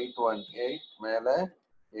கீழே 818 மேல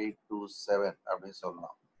 827 அப்படின்னு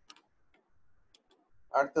சொல்லலாம்.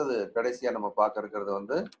 அடுத்தது கடைசியா நம்ம பார்க்க இருக்கிறது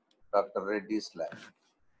வந்து doctor Reddy's lab.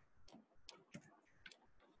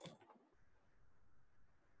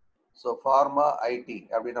 So pharma ID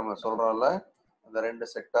அப்படின்னு நம்ம சொல்றோம்ல, அந்த 2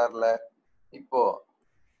 செக்டார்ல இப்போ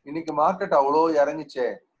இன்னைக்கு மார்க்கெட் அவ்வளோ இறங்குச்சே,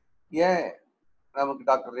 ஏன் நமக்கு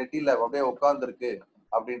டாக்டர் ரெட்டி லேப் அப்படியே உட்கார்ந்துருக்கு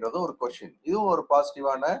அப்படின்றது ஒரு கொஸ்டின். இதுவும் ஒரு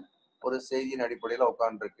பாசிட்டிவான ஒரு செய்தியின் அடிப்படையில்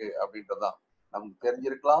உட்கார்ந்துருக்கு அப்படின்றதுதான். நமக்கு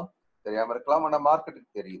தெரிஞ்சிருக்கலாம், தெரியாம இருக்கலாம், ஆனா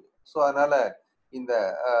மார்க்கெட்டுக்கு தெரியுது. ஸோ அதனால இந்த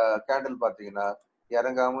கேண்டில் பார்த்தீங்கன்னா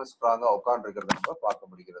இறங்காம ஸ்ட்ராங்கா உட்கார்ந்துருக்கிறத நம்ம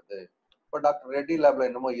பார்க்க முடிகிறது. இப்போ டாக்டர் ரெட்டி லேப்ல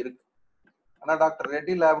என்னமோ இருக்கு. ஆனா டாக்டர்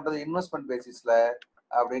ரெட்டி லேப்ன்றது இன்வெஸ்ட்மெண்ட் பேசிஸ்ல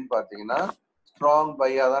அப்படின்னு பார்த்தீங்கன்னா ஸ்ட்ராங்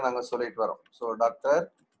பையா தான் நாங்கள் சொல்லிட்டு வரோம். ஸோ டாக்டர்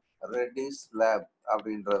ரெட்டிஸ் லேப்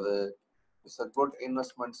அப்படின்றது is a good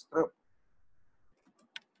investment script.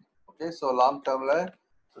 Okay, so long டேர்ம்ல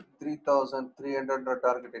 3300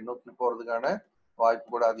 டார்கெட்டை நோக்கி போறதுக்கான வாய்ப்பு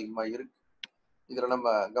கூட அதிகமா இருக்கு. இதுல நம்ம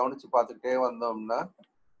கவனிச்சு பார்த்துக்கிட்டே வந்தோம்னா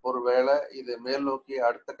ஒருவேளை இது மேல் நோக்கி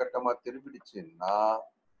அடுத்த கட்டமா திரும்பிடுச்சுன்னா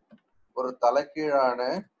ஒரு தலைகீழான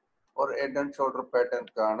ஒரு ஹெட் அண்ட் ஷோல்டர்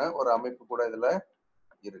பேட்டர்னுக்கான ஒரு அமைப்பு கூட இதுல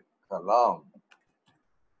இருக்கலாம்.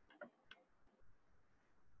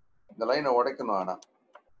 இந்த லைனை உடைக்கணும். ஆனா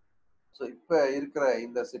ஸோ இப்ப இருக்கிற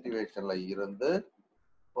இந்த சிச்சுவேஷன்ல இருந்து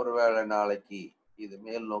ஒருவேளை நாளைக்கு இது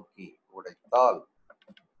மேல் நோக்கி உடைத்தால்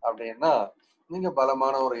அப்படின்னா நீங்க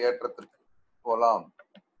பலமான ஒரு ஏற்றத்திற்கு போலாம்.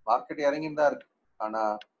 மார்க்கெட் இறங்கின்னு தான் இருக்கு. ஆனா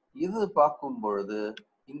இது பார்க்கும் பொழுது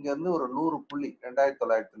இங்க இருந்து ஒரு 100 புள்ளி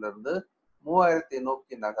 2900 இருந்து 3000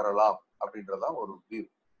 நோக்கி நகரலாம் அப்படின்றதான் ஒரு வியூ.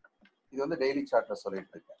 இது வந்து டெய்லி சார்ட்ல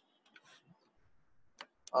சொல்லிட்டு இருக்கேன்.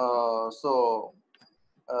 ஸோ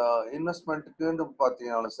இன்வெஸ்ட்மெண்ட்டுக்கு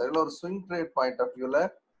பார்த்தீங்கன்னாலும் சரி, ஒரு ஸ்விங் ட்ரேட் பாயிண்ட் ஆஃப் வியூல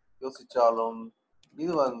யோசிச்சாலும்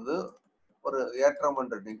இது வந்து ஒரு ஏற்றம்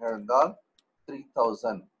என்று நிகழ்ந்தால்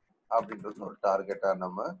 3000 அப்படின்றது ஒரு டார்கெட்டா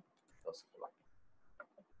நம்ம யோசிக்கலாம்.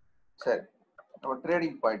 சரி, நம்ம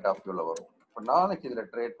ட்ரேடிங் பாயிண்ட் ஆஃப் வியூல வரும். இப்போ நாளைக்கு இதுல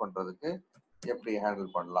ட்ரேட் பண்றதுக்கு எப்படி ஹேண்டில்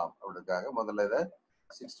பண்ணலாம் அப்படின்றதுக்காக முதல்ல இதை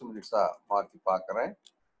 60 மினிட்ஸா மாற்றி பார்க்குறேன்.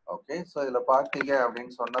 ஓகே, ஸோ இதுல பார்த்தீங்க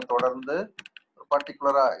அப்படின்னு சொன்னா தொடர்ந்து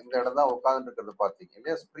பர்டிகுலரா இந்த இடம் தான் உட்கார்ந்து இருக்கிறது பார்த்தீங்க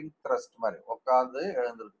இல்லையா, ஸ்ப்ரிங் த்ரஸ்ட் மாதிரி உட்காந்து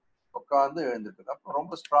எழுந்திருக்கு. அப்போ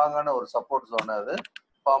ரொம்ப ஸ்ட்ராங்கான ஒரு சப்போர்ட் ஜோன் அது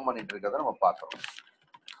ஃபார்ம் பண்ணிட்டு இருக்கிறத நம்ம பார்க்குறோம்.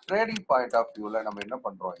 ட்ரேடிங் பாயிண்ட் ஆஃப் வியூல நம்ம என்ன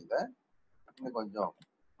பண்றோம், இதை இன்னும் கொஞ்சம்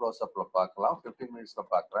க்ளோஸ் அப்ல பார்க்கலாம். 15 மினிட்ஸ்ல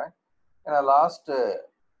பார்க்குறேன். ஏன்னா லாஸ்ட்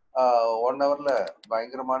 1 ஹவர்ல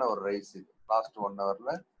பயங்கரமான ஒரு ரைஸ். இது லாஸ்ட் 1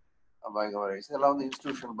 ஹவர்ல பயங்கரமான ரைஸ். இதெல்லாம் வந்து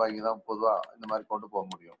இன்ஸ்டிடியூஷனல் பேங்கிங் தான் பொதுவா இந்த மாதிரி கொண்டு போக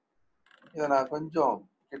முடியும். இதை நான் கொஞ்சம்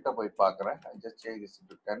கிட்ட போய் பார்க்குறேன். I just change this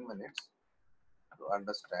into 10 minutes to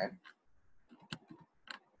understand.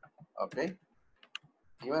 Okay,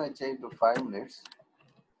 even I change to 5 minutes.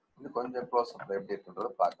 இன்னும் கொஞ்சம் க்ளோஸ் அப்ல எப்படி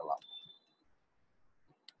இருக்குன்றதை பார்க்கலாம்.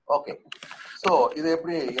 ஓகே, ஸோ இதை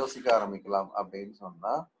எப்படி யோசிக்க ஆரம்பிக்கலாம் அப்படின்னு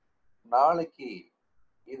சொன்னா, நாளைக்கு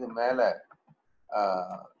இது மேல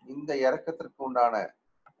இந்த இறக்கத்திற்கு உண்டான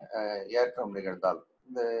ஏற்றம் நிகழ்ந்தால்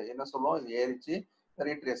இந்த என்ன சொல்லுவோம், இது ஏறிச்சு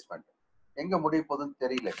ரீட்ரேஸ்மெண்ட் எங்க முடிய போகுதுன்னு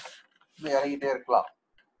தெரியல, இன்னும் இறங்கிட்டே இருக்கலாம்.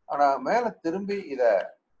 ஆனா மேல திரும்பி இத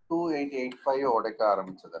 2885 உடைக்க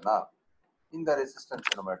ஆரம்பிச்சதுன்னா இந்த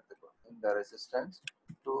ரெசிஸ்டன்ஸ் நம்ம எடுத்துக்கலாம். இந்த ரெசிஸ்டன்ஸ்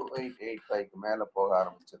 2885க்கு மேல போக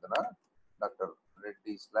ஆரம்பிச்சதுன்னா டாக்டர்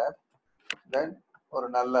ரெட்டிஸ் லேப் தென் ஒரு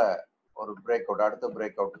நல்ல ஒரு பிரேக் அவுட், அடுத்த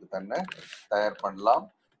பிரேக் அவுட்டுக்கு தன்னை தயார் பண்ணலாம்.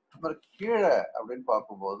 கீழே அப்படின்னு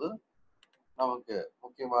பார்க்கும்போது நமக்கு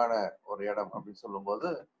முக்கியமான ஒரு இடம் அப்படின்னு சொல்லும்போது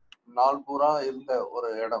நாள் பூரா இருந்த ஒரு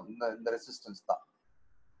இடம் இந்த ரெசிஸ்டன்ஸ் தான்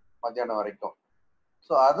மத்தியானம் வரைக்கும்.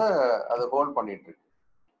 ஸோ அதை ஹோல்ட் பண்ணிட்டு இருக்கு.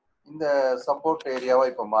 இந்த சப்போர்ட் ஏரியாவா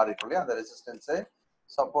இப்போ மாறி இருக்கு இல்லையா, அந்த ரெசிஸ்டன்ஸை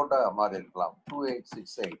சப்போர்ட்டா மாறி இருக்கலாம்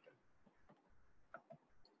 2868.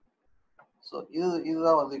 ஸோ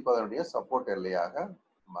இதுதான் வந்து இப்போ அதனுடைய சப்போர்ட் எல்லையாக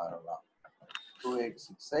மாறலாம்.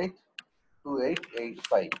 2868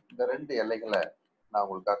 2885 இந்த 2 எல்லைகளை நான்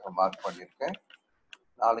உங்களுக்காக மார்க் பண்ணியிருக்கேன்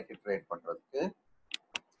நாளைக்கு ட்ரேட் பண்றதுக்கு.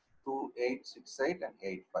 2868 and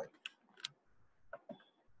 85.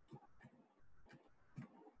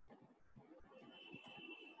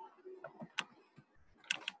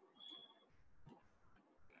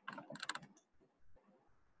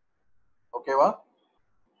 ஓகேவா?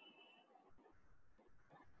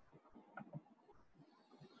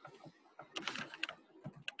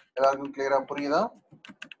 எல்லாருக்கும் கிளியரா புரியுதா?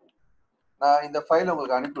 நான் இந்த ஃபைல்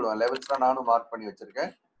உங்களுக்கு அனுப்பிவிடுவேன். லெவல்ஸ்லாம் நானும் மார்க் பண்ணி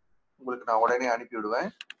வச்சிருக்கேன். உங்களுக்கு நான் உடனே அனுப்பிவிடுவேன்.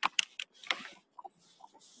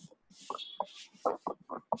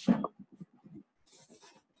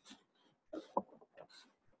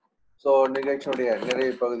 ஸோ நிகழ்ச்சியுடைய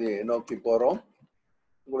நிறைவு பகுதியை நோக்கி போறோம்.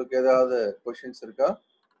 உங்களுக்கு ஏதாவது கொஸ்டின்ஸ் இருக்கா?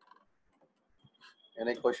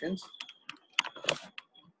 Any questions?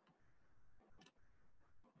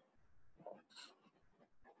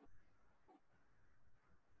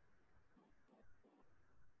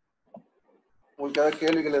 உங்களுக்கு ஏதாவது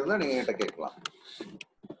கேள்விகள் இருந்தா நீங்க என்கிட்ட கேட்கலாம்.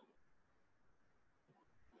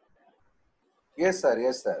 Yes sir,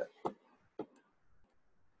 yes sir.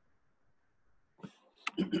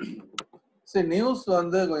 சரி, நியூஸ்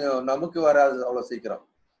வந்து கொஞ்சம் நமக்கு வராது அவ்வளவு சீக்கிரம்.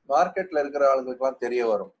 மார்க்கெட்ல இருக்கிற ஆளுங்களுக்குலாம் தெரிய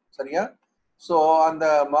வரும். சரியா? ஸோ அந்த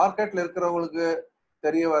மார்க்கெட்ல இருக்கிறவங்களுக்கு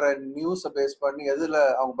தெரிய வர நியூஸை பேஸ் பண்ணி எதுல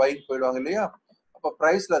அவங்க பைக் போயிடுவாங்க இல்லையா? அப்ப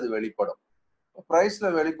பிரைஸ்ல அது வெளிப்படும். பிரைஸ்ல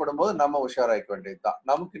வெளிப்படும் போது நம்ம உஷாராய்க்க வேண்டியதுதான்.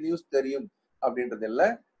 நமக்கு நியூஸ் தெரியும் அப்படின்றது இல்ல,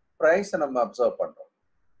 பிரைஸை நம்ம அப்சர்வ் பண்றோம்.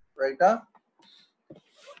 ரைட்டா?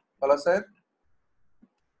 Hello sir.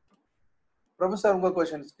 ப்ரொஃபசர் உங்க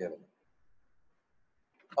கொஸ்டின்ஸ் கேளுங்க.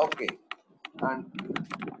 Okay.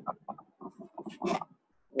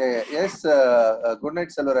 S, good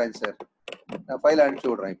night Selvaraj sir. நான் ஃபைல்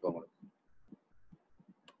அனுப்பிச்சு விடுறேன் இப்போ உங்களுக்கு.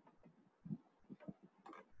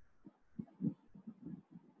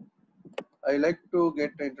 I like to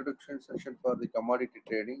get the introduction session for the commodity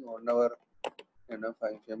trading. 1 hour enough.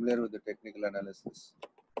 I'm familiar with the technical analysis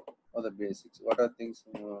or the basics. What are things?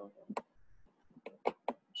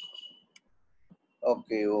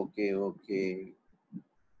 Okay.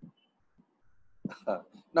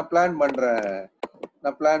 நான் plan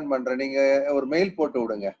பண்றேன். நீங்க ஒரு mail போட்டு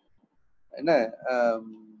விடுங்க. என்ன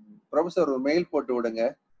ப்ரொஃபசர், ஒரு மெயில் போட்டு விடுங்க,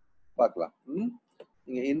 பார்க்கலாம்.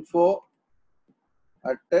 நீங்க info@ectra.in.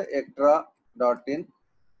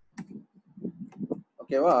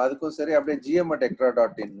 ஓகேவா? அதுக்கும் சரி, அப்படியே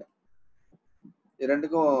gm@ectra.in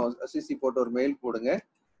ரெண்டுக்கும் சிசி போட்டு ஒரு மெயில் போடுங்க,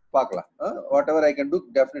 பார்க்கலாம். What ever I can do,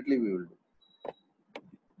 definitely we will do.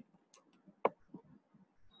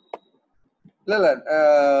 இல்ல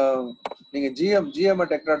நீங்க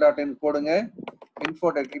gm@ectra.in போடுங்க.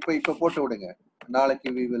 info.tech இப்ப போட்டு விடுங்க. நாளைக்கு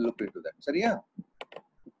we will look into that. சரியா?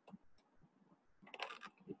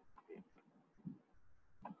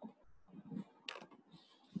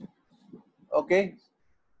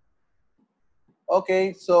 ஓகே.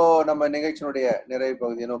 சோ நம்ம நிகழ்ச்சியினுடைய நிறைவு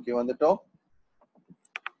பகுதியை நோக்கி வந்துட்டோம்.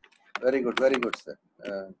 Very good sir.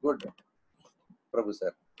 குட் பிரபு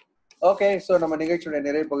சார். ஓகே. சோ நம்ம நிகழ்ச்சியுடைய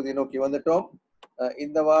நிறைவு பகுதியை நோக்கி வந்துட்டோம்.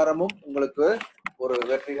 இந்த வாரமும் உங்களுக்கு ஒரு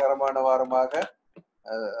வெற்றிகரமான வாரமாக,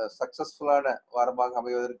 சக்சஸ்ஃபுல்லான வாரமாக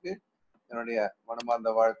அமைவதற்கு என்னுடைய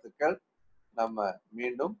மனமார்ந்த வாழ்த்துக்கள். நம்ம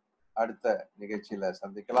மீண்டும் அடுத்த நிகழ்ச்சியில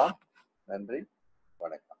சந்திக்கலாம். நன்றி,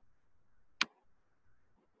 வணக்கம்.